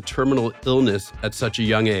diagnosed with a terminal illness at such a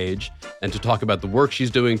young age, and to talk about the work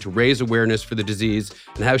she's doing to raise awareness for the disease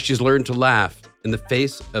and how she's learned to laugh in the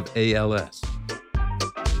face of ALS.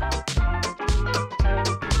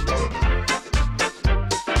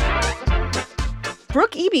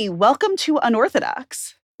 Brooke Eby, welcome to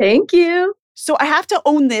Unorthodox. Thank you. So I have to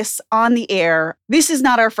own this on the air. This is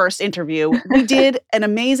not our first interview. We did an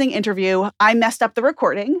amazing interview. I messed up the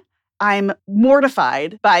recording. I'm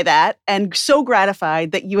mortified by that and so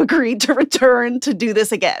gratified that you agreed to return to do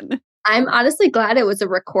this again. I'm honestly glad it was a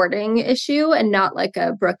recording issue and not like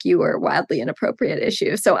a Brooke, you were wildly inappropriate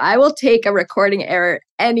issue. So I will take a recording error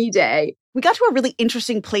any day. We got to a really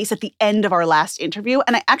interesting place at the end of our last interview,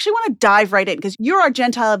 and I actually want to dive right in because you're our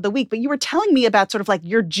Gentile of the Week, but you were telling me about sort of like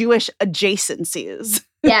your Jewish adjacencies.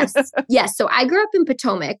 Yes. So I grew up in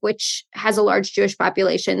Potomac, which has a large Jewish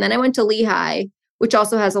population. Then I went to Lehigh, which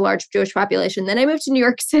also has a large Jewish population. Then I moved to New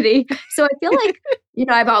York City. So I feel like,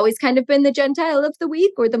 I've always kind of been the Gentile of the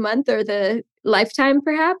week or the month or the lifetime,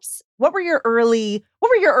 perhaps. What were your early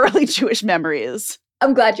Jewish memories?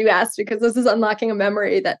 I'm glad you asked because this is unlocking a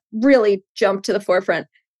memory that really jumped to the forefront.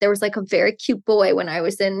 There was like a very cute boy when I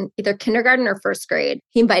was in either kindergarten or first grade.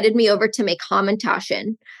 He invited me over to make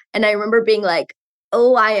hamantaschen. And I remember being like,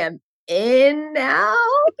 oh, I am in now.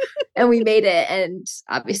 And we made it. And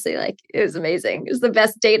obviously, it was amazing. It was the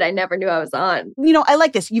best date I never knew I was on. I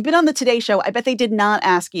like this. You've been on the Today Show. I bet they did not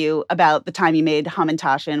ask you about the time you made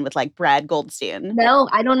hamantaschen with Brad Goldstein. No,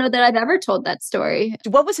 I don't know that I've ever told that story.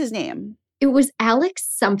 What was his name? It was Alex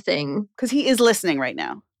something. Because he is listening right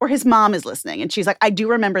now. Or his mom is listening. And she's like, I do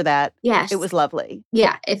remember that. Yes. It was lovely.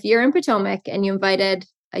 Yeah. If you're in Potomac and you invited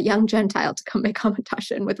a young Gentile to come make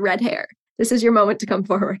hamantaschen with red hair, this is your moment to come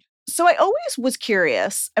forward. So I always was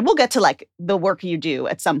curious, and we'll get to the work you do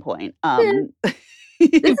at some point. This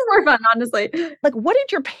is more fun, honestly. What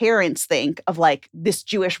did your parents think of this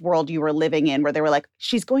Jewish world you were living in where they were like,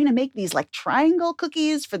 she's going to make these triangle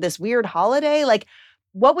cookies for this weird holiday?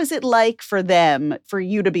 What was it like for them, for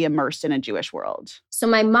you to be immersed in a Jewish world? So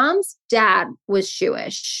my mom's dad was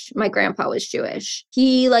Jewish. My grandpa was Jewish.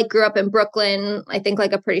 He grew up in Brooklyn, I think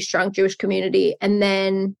a pretty strong Jewish community. And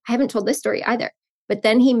then I haven't told this story either, but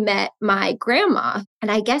then he met my grandma.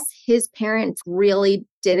 And I guess his parents really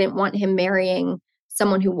didn't want him marrying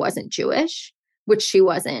someone who wasn't Jewish, which she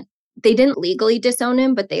wasn't. They didn't legally disown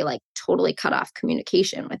him, but they totally cut off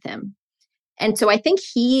communication with him. And so I think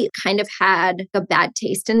he kind of had a bad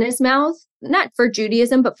taste in his mouth, not for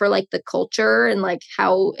Judaism, but for the culture and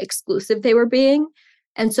how exclusive they were being.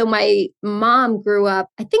 And so my mom grew up,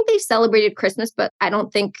 I think they celebrated Christmas, but I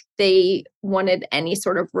don't think they wanted any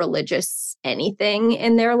sort of religious anything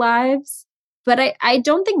in their lives. But I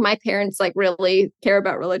don't think my parents really care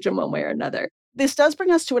about religion one way or another. This does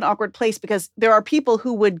bring us to an awkward place because there are people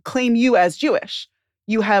who would claim you as Jewish.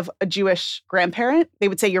 You have a Jewish grandparent. They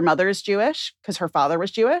would say your mother is Jewish because her father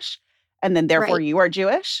was Jewish. And then therefore you are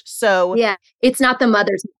Jewish. So yeah, it's not the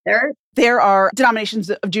mother's mother. There are denominations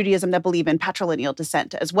of Judaism that believe in patrilineal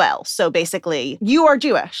descent as well. So basically, you are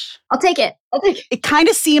Jewish. I'll take it. It kind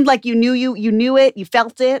of seemed like you knew it, you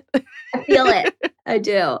felt it. I feel it. I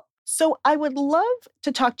do. So I would love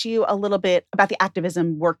to talk to you a little bit about the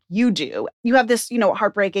activism work you do. You have this,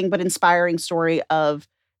 heartbreaking but inspiring story of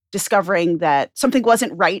discovering that something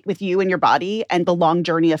wasn't right with you and your body and the long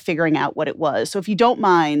journey of figuring out what it was. So if you don't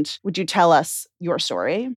mind, would you tell us your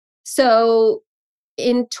story? So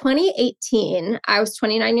in 2018, I was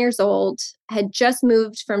 29 years old, had just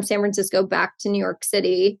moved from San Francisco back to New York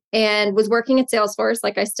City and was working at Salesforce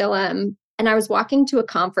like I still am. And I was walking to a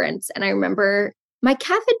conference and I remember my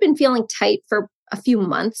calf had been feeling tight for a few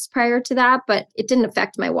months prior to that, but it didn't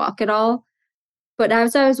affect my walk at all. But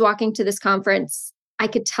as I was walking to this conference, I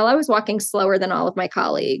could tell I was walking slower than all of my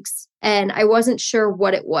colleagues, and I wasn't sure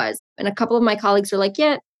what it was. And a couple of my colleagues were like,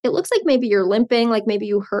 yeah, it looks like maybe you're limping, like maybe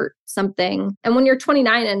you hurt something. And when you're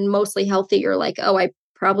 29 and mostly healthy, you're like, oh, I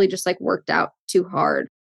probably just worked out too hard.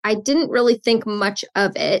 I didn't really think much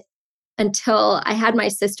of it until I had my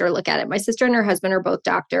sister look at it. My sister and her husband are both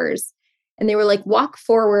doctors, and they were like, walk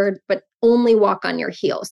forward, but only walk on your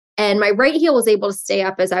heels. And my right heel was able to stay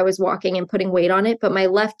up as I was walking and putting weight on it, but my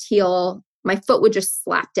left heel, my foot would just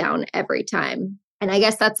slap down every time. And I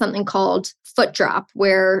guess that's something called foot drop,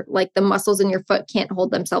 where like the muscles in your foot can't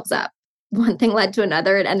hold themselves up. One thing led to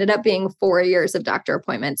another. It ended up being 4 years of doctor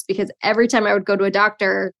appointments because every time I would go to a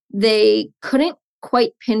doctor, they couldn't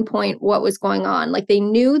quite pinpoint what was going on. Like they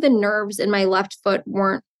knew the nerves in my left foot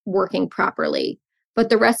weren't working properly, but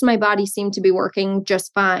the rest of my body seemed to be working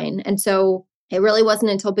just fine. And so it really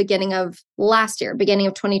wasn't until beginning of last year, beginning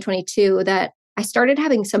of 2022, that I started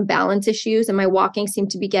having some balance issues and my walking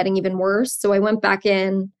seemed to be getting even worse. So I went back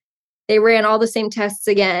in, they ran all the same tests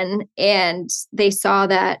again, and they saw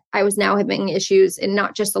that I was now having issues in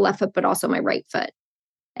not just the left foot, but also my right foot.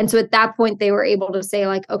 And so at that point, they were able to say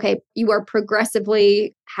like, okay, you are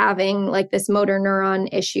progressively having like this motor neuron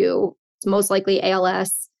issue. It's most likely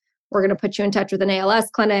ALS. We're going to put you in touch with an ALS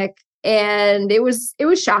clinic. And it was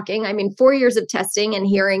shocking. I mean, 4 years of testing and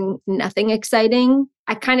hearing nothing exciting.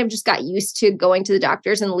 I kind of just got used to going to the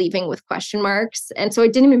doctors and leaving with question marks. And so I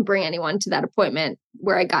didn't even bring anyone to that appointment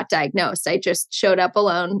where I got diagnosed. I just showed up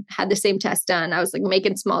alone, had the same test done. I was like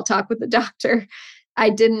making small talk with the doctor. I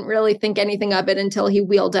didn't really think anything of it until he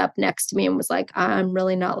wheeled up next to me and was like, I'm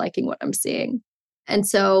really not liking what I'm seeing. And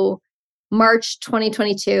so March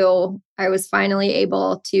 2022, I was finally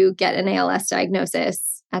able to get an ALS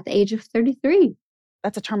diagnosis at the age of 33.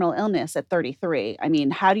 That's a terminal illness at 33. I mean,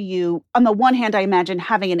 how do you, on the one hand, I imagine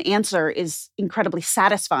having an answer is incredibly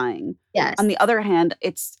satisfying. Yes. On the other hand,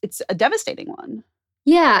 it's a devastating one.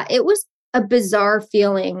 Yeah, it was a bizarre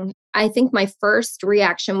feeling. I think my first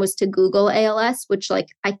reaction was to Google ALS, which like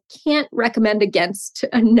I can't recommend against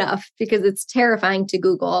enough because it's terrifying to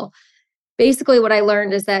Google. Basically, what I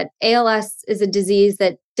learned is that ALS is a disease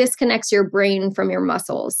that disconnects your brain from your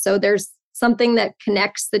muscles. So there's something that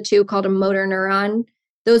connects the two called a motor neuron.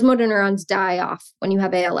 Those motor neurons die off when you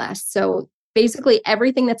have ALS. So basically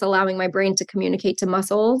everything that's allowing my brain to communicate to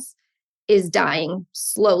muscles is dying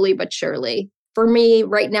slowly but surely. For me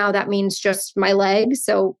right now, that means just my legs.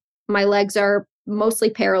 So my legs are mostly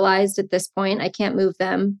paralyzed at this point. I can't move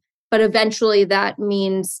them. But eventually that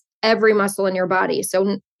means every muscle in your body.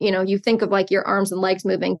 So, you think of like your arms and legs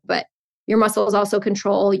moving, but your muscles also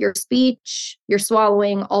control your speech, your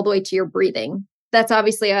swallowing, all the way to your breathing. That's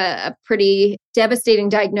obviously a pretty devastating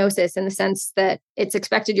diagnosis in the sense that it's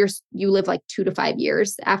expected you live like 2 to 5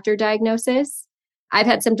 years after diagnosis. I've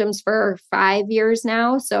had symptoms for 5 years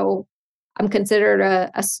now, so I'm considered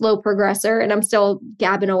a slow progressor and I'm still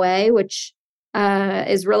gabbing away, which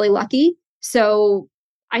is really lucky. So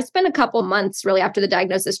I spent a couple months really after the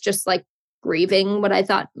diagnosis just like grieving what I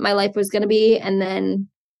thought my life was going to be. And then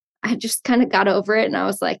I just kind of got over it. And I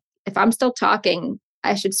was like, if I'm still talking,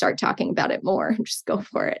 I should start talking about it more and just go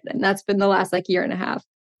for it. And that's been the last like year and a half.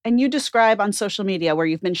 And you describe on social media where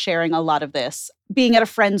you've been sharing a lot of this, being at a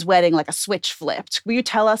friend's wedding, like a switch flipped. Will you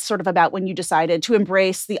tell us sort of about when you decided to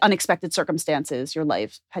embrace the unexpected circumstances your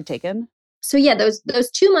life had taken? So yeah, those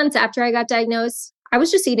 2 months after I got diagnosed, I was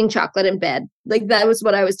just eating chocolate in bed. Like that was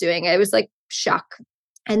what I was doing. I was like shock.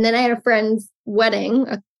 And then I had a friend's wedding,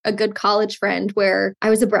 a good college friend, where I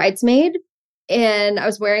was a bridesmaid and I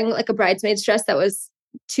was wearing like a bridesmaid's dress that was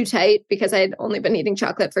too tight because I had only been eating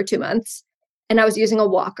chocolate for 2 months. And I was using a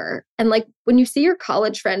walker. And like when you see your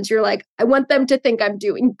college friends, you're like, I want them to think I'm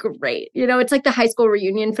doing great. It's like the high school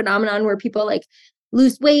reunion phenomenon where people like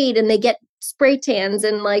lose weight and they get spray tans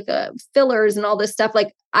and like fillers and all this stuff.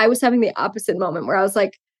 Like I was having the opposite moment where I was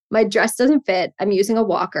like, my dress doesn't fit. I'm using a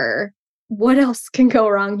walker. What else can go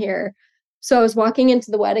wrong here? So I was walking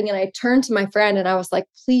into the wedding and I turned to my friend and I was like,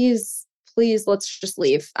 please, let's just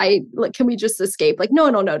leave. Can we just escape? Like, no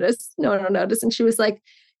one will notice. No one will notice. And she was like,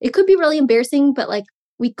 it could be really embarrassing, but like,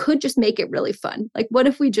 we could just make it really fun. Like, what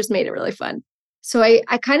if we just made it really fun? So I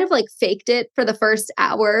kind of like faked it for the first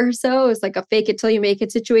hour or so. It was like a fake it till you make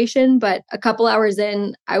it situation. But a couple hours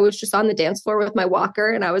in, I was just on the dance floor with my walker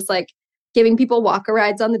and I was like giving people walker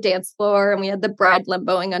rides on the dance floor. And we had the bride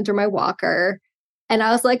limboing under my walker. And I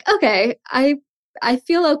was like, okay, I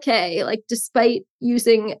feel okay. Like despite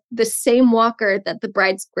using the same walker that the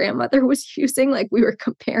bride's grandmother was using, like we were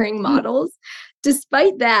comparing models.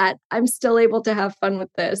 Despite that, I'm still able to have fun with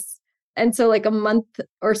this. And so like a month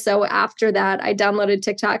or so after that, I downloaded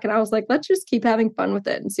TikTok and I was like, let's just keep having fun with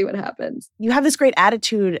it and see what happens. You have this great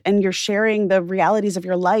attitude and you're sharing the realities of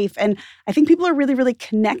your life. And I think people are really, really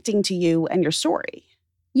connecting to you and your story.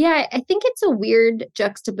 Yeah, I think it's a weird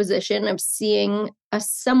juxtaposition of seeing a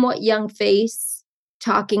somewhat young face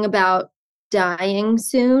talking about dying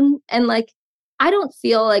soon. And like, I don't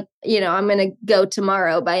feel like, I'm going to go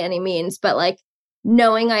tomorrow by any means, but like,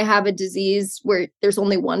 knowing I have a disease where there's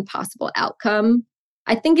only one possible outcome,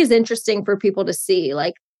 I think is interesting for people to see.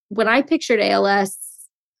 Like when I pictured ALS,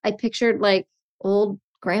 I pictured like old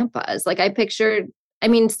grandpas. Like I pictured,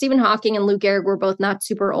 Stephen Hawking and Lou Gehrig were both not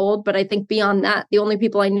super old, but I think beyond that, the only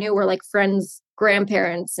people I knew were like friends,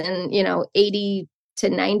 grandparents, and, 80 to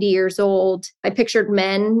 90 years old. I pictured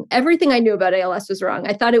men. Everything I knew about ALS was wrong.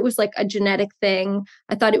 I thought it was like a genetic thing.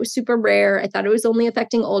 I thought it was super rare. I thought it was only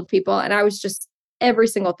affecting old people. And I was just, every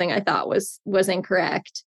single thing I thought was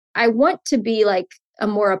incorrect. I want to be like a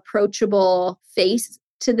more approachable face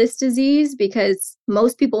to this disease because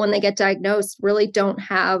most people, when they get diagnosed, really don't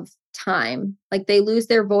have time. Like they lose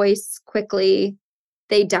their voice quickly.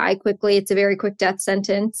 They die quickly. It's a very quick death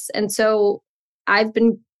sentence. And so I've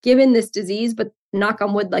been given this disease, but knock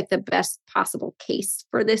on wood, like the best possible case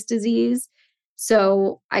for this disease.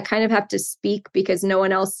 So I kind of have to speak because no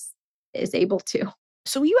one else is able to.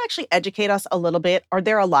 So will you actually educate us a little bit? Are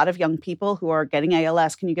there a lot of young people who are getting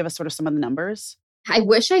ALS? Can you give us sort of some of the numbers? I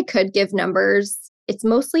wish I could give numbers. It's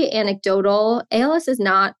mostly anecdotal. ALS is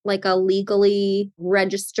not like a legally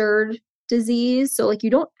registered disease. So like you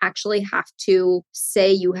don't actually have to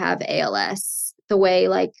say you have ALS the way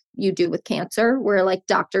like you do with cancer, where like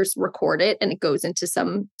doctors record it and it goes into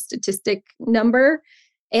some statistic number.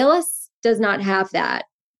 ALS does not have that.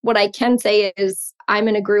 What I can say is I'm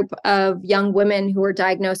in a group of young women who were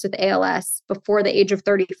diagnosed with ALS before the age of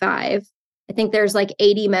 35. I think there's like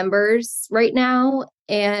 80 members right now,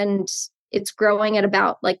 and it's growing at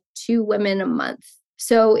about like 2 women a month.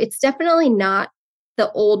 So it's definitely not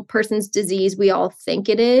the old person's disease we all think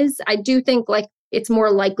it is. I do think like it's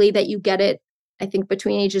more likely that you get it, I think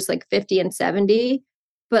between ages like 50 and 70,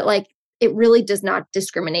 but like it really does not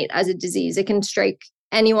discriminate as a disease. It can strike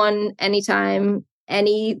anyone, anytime,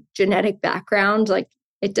 any genetic background. Like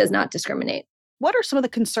it does not discriminate. What are some of the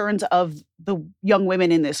concerns of the young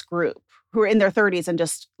women in this group who are in their 30s and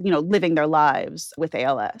just, living their lives with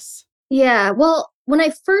ALS? Yeah, well, when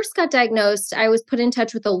I first got diagnosed, I was put in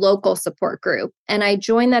touch with a local support group, and I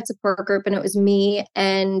joined that support group, and it was me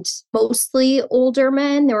and mostly older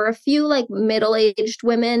men. There were a few like middle-aged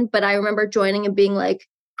women, but I remember joining and being like,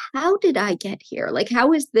 how did I get here? Like,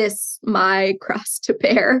 how is this my cross to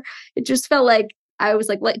bear? It just felt like I was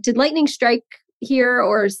like, did lightning strike here,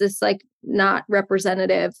 or is this like not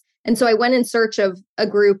representative? And so I went in search of a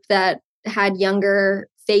group that had younger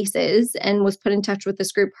faces and was put in touch with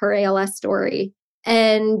this group, Her ALS Story.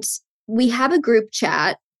 And we have a group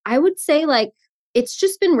chat. I would say like, it's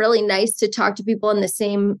just been really nice to talk to people in the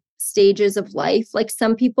same stages of life. Like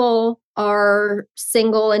some people are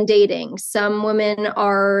single and dating. Some women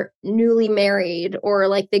are newly married, or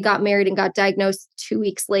like they got married and got diagnosed 2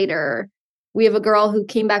 weeks later. We have a girl who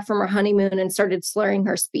came back from her honeymoon and started slurring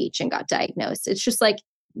her speech and got diagnosed. It's just like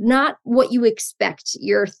not what you expect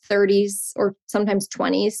your 30s or sometimes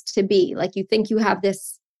 20s to be. Like you think you have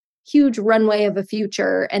this huge runway of a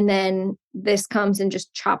future, and then this comes and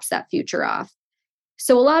just chops that future off.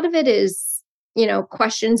 So a lot of it is,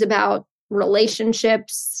 questions about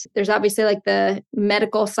relationships. There's obviously like the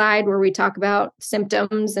medical side where we talk about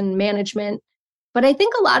symptoms and management. But I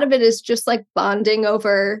think a lot of it is just like bonding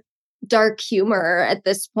over dark humor at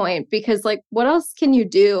this point, because like what else can you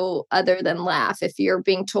do other than laugh if you're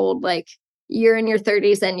being told like you're in your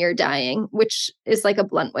 30s and you're dying, which is like a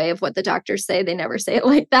blunt way of what the doctors say. They never say it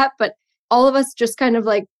like that, but all of us just kind of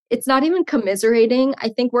like, it's not even commiserating. I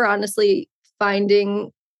think we're honestly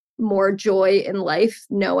finding more joy in life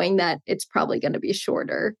knowing that it's probably going to be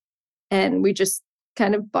shorter, and we just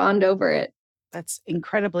kind of bond over it. That's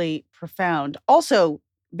incredibly profound. Also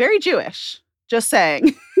very Jewish. Just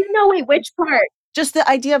saying. No, wait, which part? Just the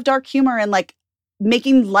idea of dark humor and like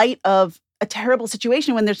making light of a terrible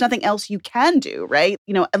situation when there's nothing else you can do, right?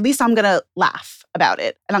 At least I'm going to laugh about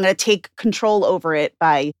it, and I'm going to take control over it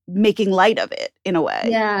by making light of it in a way.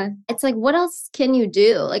 Yeah. It's like, what else can you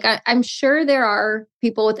do? Like, I'm sure there are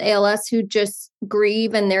people with ALS who just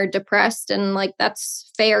grieve and they're depressed, and like, that's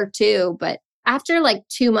fair too. But after like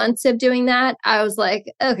 2 months of doing that, I was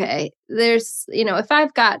like, okay, there's, if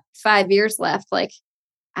I've got 5 years left, like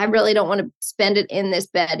I really don't want to spend it in this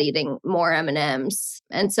bed eating more M&Ms.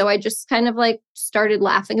 And so I just kind of like started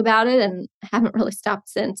laughing about it and haven't really stopped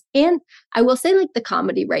since. And I will say like the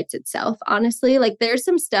comedy writes itself, honestly. Like there's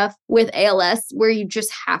some stuff with ALS where you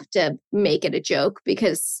just have to make it a joke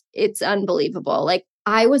because it's unbelievable. Like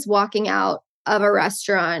I was walking out of a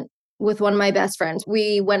restaurant with one of my best friends.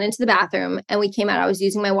 We went into the bathroom and we came out. I was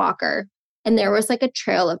using my walker, and there was like a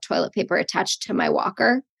trail of toilet paper attached to my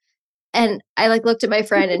walker. And I like looked at my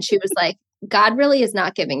friend and she was like, God really is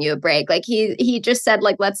not giving you a break. Like he just said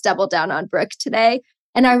like, let's double down on Brooke today.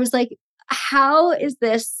 And I was like, how is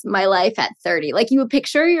this my life at 30? Like you would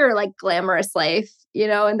picture your like glamorous life,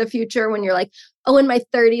 in the future when you're like oh, in my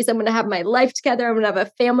 30s, I'm going to have my life together. I'm going to have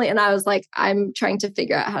a family. And I was like, I'm trying to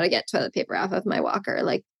figure out how to get toilet paper off of my walker.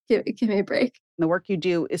 Like, give me a break. The work you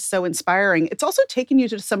do is so inspiring. It's also taken you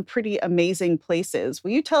to some pretty amazing places.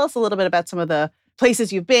 Will you tell us a little bit about some of the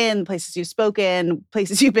places you've been, places you've spoken,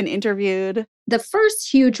 places you've been interviewed? The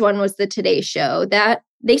first huge one was the Today Show. That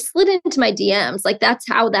they slid into my DMs. Like, that's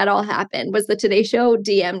how that all happened, was the Today Show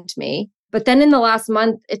DM'd me. But then in the last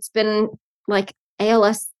month, it's been like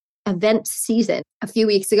ALS event season. A few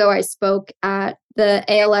weeks ago, I spoke at the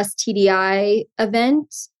ALS TDI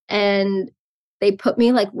event, and they put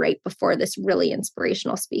me like right before this really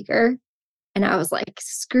inspirational speaker. And I was like,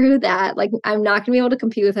 screw that. Like, I'm not going to be able to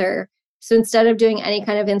compete with her. So instead of doing any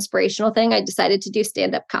kind of inspirational thing, I decided to do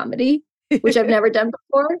stand-up comedy, which I've never done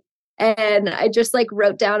before. And I just like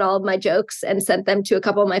wrote down all of my jokes and sent them to a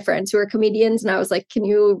couple of my friends who are comedians. And I was like, can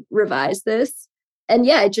you revise this? And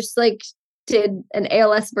yeah, I just like did an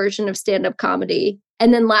ALS version of stand-up comedy.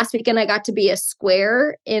 And then last weekend, I got to be a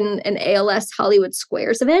square in an ALS Hollywood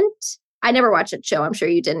Squares event. I never watched that show. I'm sure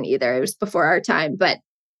you didn't either. It was before our time, but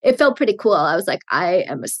it felt pretty cool. I was like, I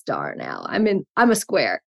am a star now. I'm a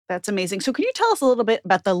square. That's amazing. So can you tell us a little bit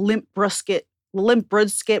about the Limp Bizkit?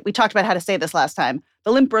 We talked about how to say this last time.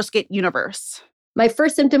 The Limp Bizkit universe. My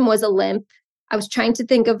first symptom was a limp. I was trying to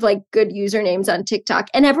think of like good usernames on TikTok,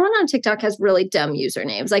 and everyone on TikTok has really dumb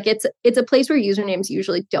usernames. Like it's a place where usernames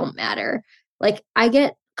usually don't matter. Like I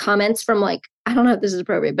get comments from like, I don't know if this is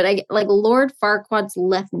appropriate, but I get like Lord Farquaad's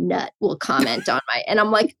left nut will comment on and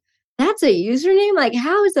I'm like, that's a username? Like,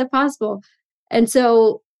 how is that possible? And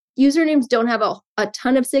so usernames don't have a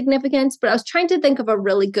ton of significance, but I was trying to think of a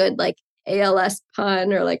really good like ALS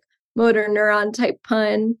pun or like motor neuron type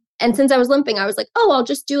pun. And since I was limping, I was like, oh, I'll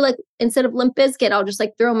just do like, instead of Limp Bizkit, I'll just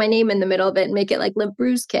like throw my name in the middle of it and make it like Limp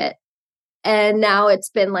Bizkit. And now it's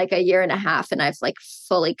been like a year and a half and I've like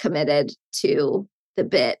fully committed to the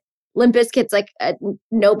bit. Limp Bizkit's like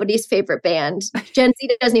nobody's favorite band. Gen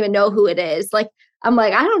Z doesn't even know who it is. Like, I'm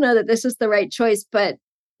like, I don't know that this is the right choice, but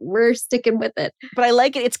we're sticking with it. But I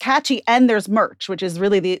like it. It's catchy and there's merch, which is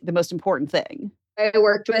really the most important thing. I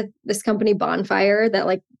worked with this company Bonfire that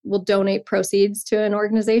like will donate proceeds to an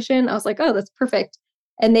organization. I was like, oh, that's perfect.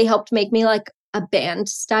 And they helped make me like a band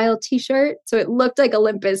style t-shirt. So it looked like a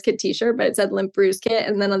Limp Bizkit t-shirt, but it said Limp Bizkit.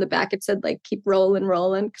 And then on the back, it said like, keep rolling,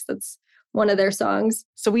 because that's one of their songs.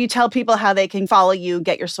 So will you tell people how they can follow you,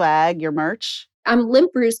 get your swag, your merch? I'm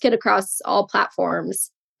Limp Bizkit across all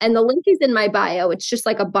platforms. And the link is in my bio. It's just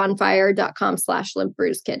like a bonfire.com/Limp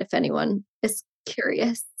Bizkit if anyone is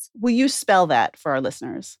curious. Will you spell that for our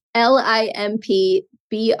listeners? LimpBroozkit.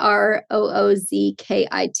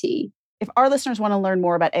 If our listeners want to learn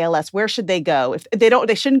more about ALS, where should they go? If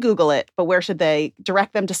they shouldn't Google it, but where should they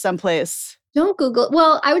direct them to someplace? Don't Google it.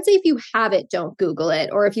 Well, I would say if you have it, don't Google it.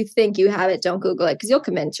 Or if you think you have it, don't Google it, because you'll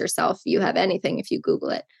convince yourself you have anything if you Google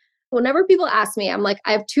it. Whenever people ask me, I'm like,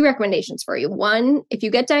 I have two recommendations for you. One, if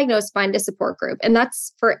you get diagnosed, find a support group. And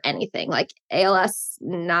that's for anything, like ALS,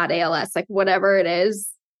 not ALS, like whatever it is.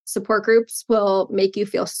 Support groups will make you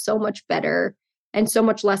feel so much better and so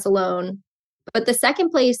much less alone. But the second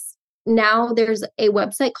place, now there's a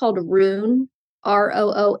website called Roon,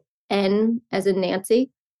 ROON, as in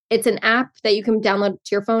Nancy. It's an app that you can download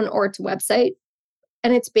to your phone, or it's a website.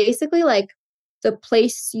 And it's basically like the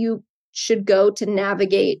place you should go to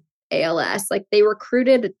navigate ALS. Like they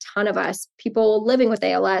recruited a ton of us, people living with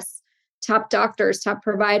ALS, top doctors, top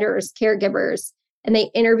providers, caregivers, and they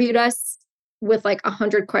interviewed us with like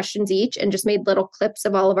 100 questions each and just made little clips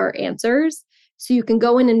of all of our answers. So you can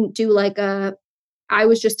go in and do like I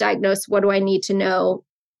was just diagnosed, what do I need to know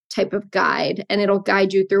type of guide, and it'll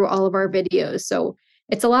guide you through all of our videos. So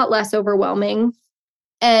it's a lot less overwhelming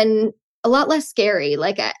and a lot less scary.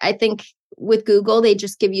 Like I think with Google, they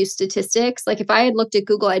just give you statistics. Like if I had looked at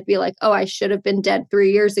Google, I'd be like, oh, I should have been dead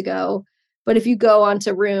 3 years ago. But if you go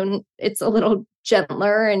onto Roon, it's a little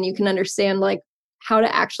gentler and you can understand like how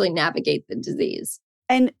to actually navigate the disease.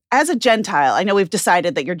 And as a Gentile, I know we've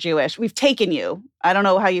decided that you're Jewish. We've taken you. I don't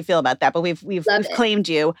know how you feel about that, but we've claimed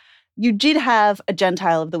you. You did have a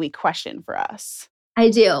Gentile of the Week question for us. I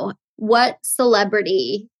do. What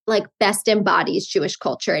celebrity like best embodies Jewish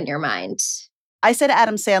culture in your mind? I said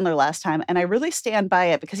Adam Sandler last time, and I really stand by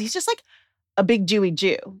it because he's just like a big Jewy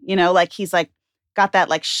Jew, you know, like he's like got that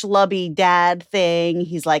like schlubby dad thing.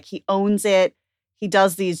 He's like, he owns it. He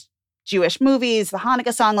does these Jewish movies, the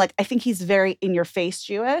Hanukkah song. Like, I think he's very in your face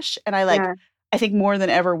Jewish. And I think more than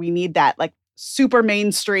ever, we need that like super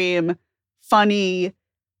mainstream, funny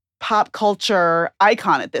pop culture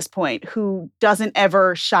icon at this point who doesn't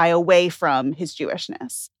ever shy away from his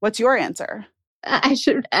Jewishness. What's your answer? I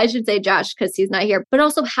should say Josh because he's not here. But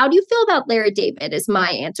also, how do you feel about Larry David is my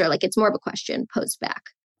answer. Like, it's more of a question posed back.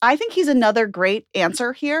 I think he's another great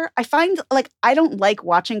answer here. I find, like, I don't like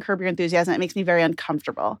watching Curb Your Enthusiasm. It makes me very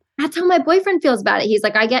uncomfortable. That's how my boyfriend feels about it. He's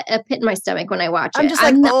like, I get a pit in my stomach when I watch it. I'm just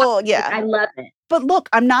like, oh, yeah. I love it. But look,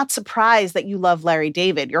 I'm not surprised that you love Larry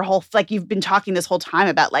David. Your whole, like, you've been talking this whole time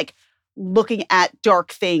about, like, looking at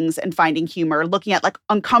dark things and finding humor, looking at, like,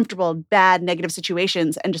 uncomfortable, bad, negative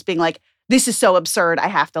situations and just being like, this is so absurd, I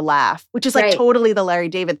have to laugh, which is, like, totally the Larry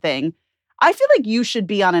David thing. I feel like you should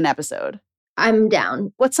be on an episode. I'm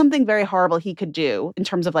down. What's something very horrible he could do in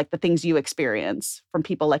terms of, like, the things you experience from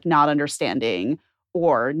people, like, not understanding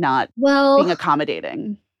or not being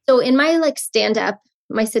accommodating? So in my, like, stand-up,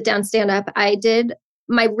 my sit-down stand-up, I did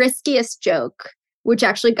my riskiest joke, which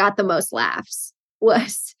actually got the most laughs,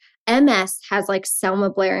 was MS has, like, Selma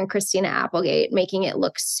Blair and Christina Applegate making it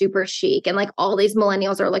look super chic. And, like, all these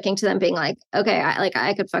millennials are looking to them being like, okay,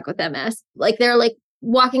 I could fuck with MS. Like, they're, like,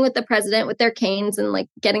 walking with the president with their canes and, like,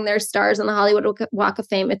 getting their stars on the Hollywood Walk of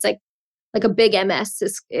Fame. It's like a big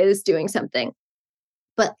MS is doing something.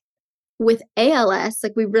 But with ALS,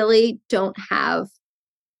 like, we really don't have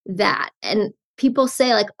that. And people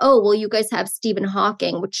say, like, oh, well, you guys have Stephen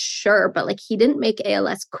Hawking, which sure, but, like, he didn't make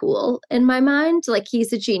ALS cool in my mind. Like,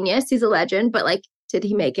 he's a genius, he's a legend, but, like, did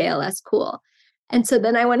he make ALS cool? And so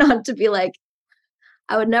then I went on to be like,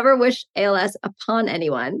 I would never wish ALS upon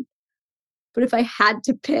anyone. But if I had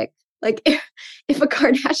to pick, like, if a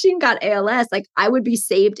Kardashian got ALS, like, I would be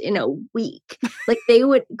saved in a week. Like,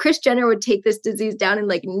 Kris Jenner would take this disease down in,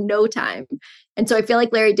 like, no time. And so I feel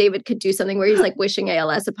like Larry David could do something where he's, like, wishing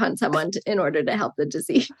ALS upon someone in order to help the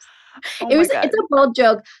disease. It's a bold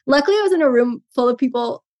joke. Luckily, I was in a room full of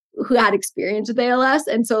people who had experience with ALS.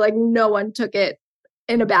 And so, like, no one took it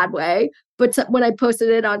in a bad way. But when I posted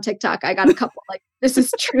it on TikTok, I got a couple, like, this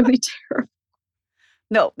is truly terrible.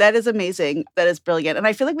 No, that is amazing. That is brilliant. And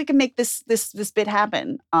I feel like we can make this bit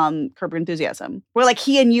happen on Curb Your Enthusiasm. Where, like,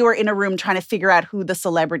 he and you are in a room trying to figure out who the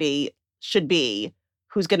celebrity should be,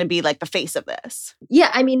 who's going to be, like, the face of this.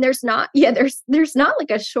 Yeah, I mean, there's not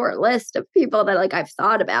like a short list of people that, like, I've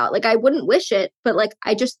thought about. Like, I wouldn't wish it, but, like,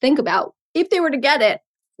 I just think about if they were to get it,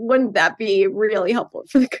 wouldn't that be really helpful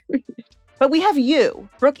for the community? But we have you,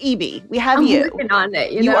 Brooke Eby. We have you. I'm working on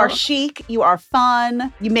it, you know? You are chic. You are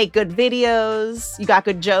fun. You make good videos. You got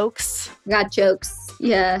good jokes. Got jokes,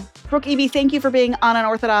 yeah. Brooke Eby, thank you for being on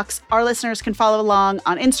Unorthodox. Our listeners can follow along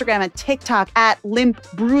on Instagram and TikTok at Limp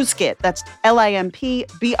Bruzkit. That's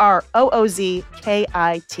LimpBroozkit.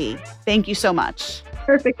 Thank you so much.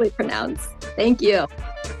 Perfectly pronounced. Thank you.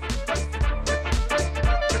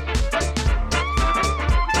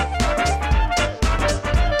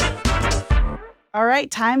 All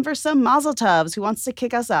right, time for some mazel tovs. Who wants to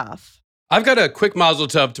kick us off? I've got a quick mazel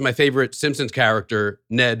tov to my favorite Simpsons character,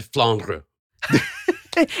 Ned Flandre.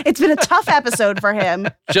 It's been a tough episode for him.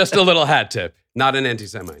 Just a little hat tip, not an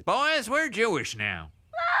anti-Semite. Boys, we're Jewish now.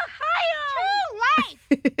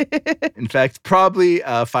 In fact, probably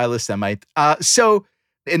philo-Semite. So,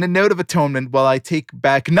 in a note of atonement, while I take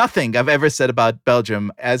back nothing I've ever said about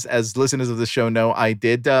Belgium, as listeners of the show know, I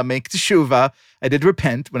did make teshuvah. I did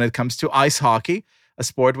repent when it comes to ice hockey, a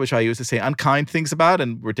sport which I used to say unkind things about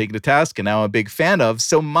and were taken to task and now I'm a big fan of.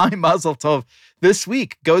 So my mazel tov this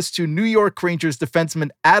week goes to New York Rangers defenseman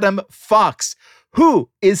Adam Fox, who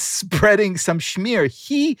is spreading some schmear.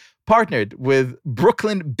 He partnered with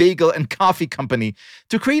Brooklyn Bagel and Coffee Company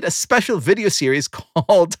to create a special video series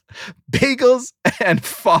called Bagels and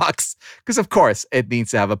Fox, because of course it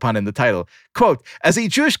needs to have a pun in the title. Quote, as a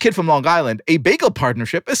Jewish kid from Long Island, a bagel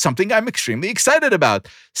partnership is something I'm extremely excited about,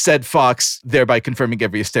 said Fox, thereby confirming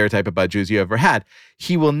every stereotype about Jews you ever had.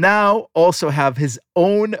 He will now also have his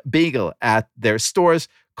own bagel at their stores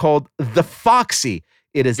called The Foxy.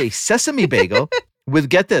 It is a sesame bagel with,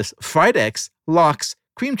 get this, fried eggs, lox,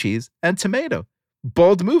 cream cheese, and tomato.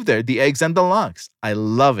 Bold move there, the eggs and the lox. I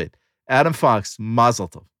love it. Adam Fox, mazel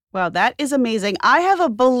tov. Wow, that is amazing. I have a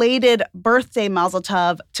belated birthday mazel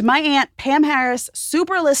tov to my aunt, Pam Harris,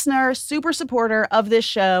 super listener, super supporter of this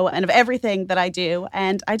show and of everything that I do.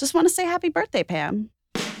 And I just want to say happy birthday, Pam.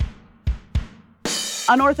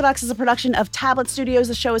 Unorthodox is a production of Tablet Studios.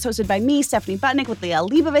 The show is hosted by me, Stephanie Butnick, with Leah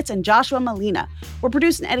Leibovitz and Joshua Malina. We're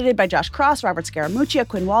produced and edited by Josh Cross, Robert Scaramuccia,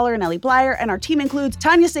 Quinn Waller, and Ellie Blyer. And our team includes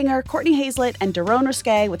Tanya Singer, Courtney Hazlett, and Daron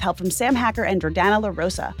Ruskay, with help from Sam Hacker and Jordana La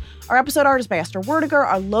Rosa. Our episode art is by Esther Werdiger.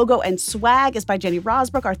 Our logo and swag is by Jenny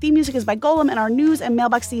Rosbrook. Our theme music is by Golem. And our news and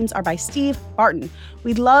mailbox themes are by Steve Barton.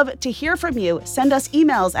 We'd love to hear from you. Send us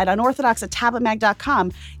emails at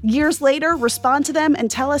unorthodox@tabletmag.com. Years later, respond to them and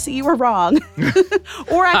tell us that you were wrong.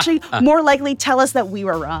 Or actually, more likely, tell us that we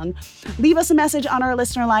were wrong. Leave us a message on our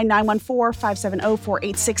listener line,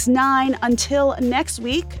 914-570-4869. Until next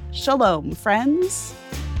week, shalom, friends.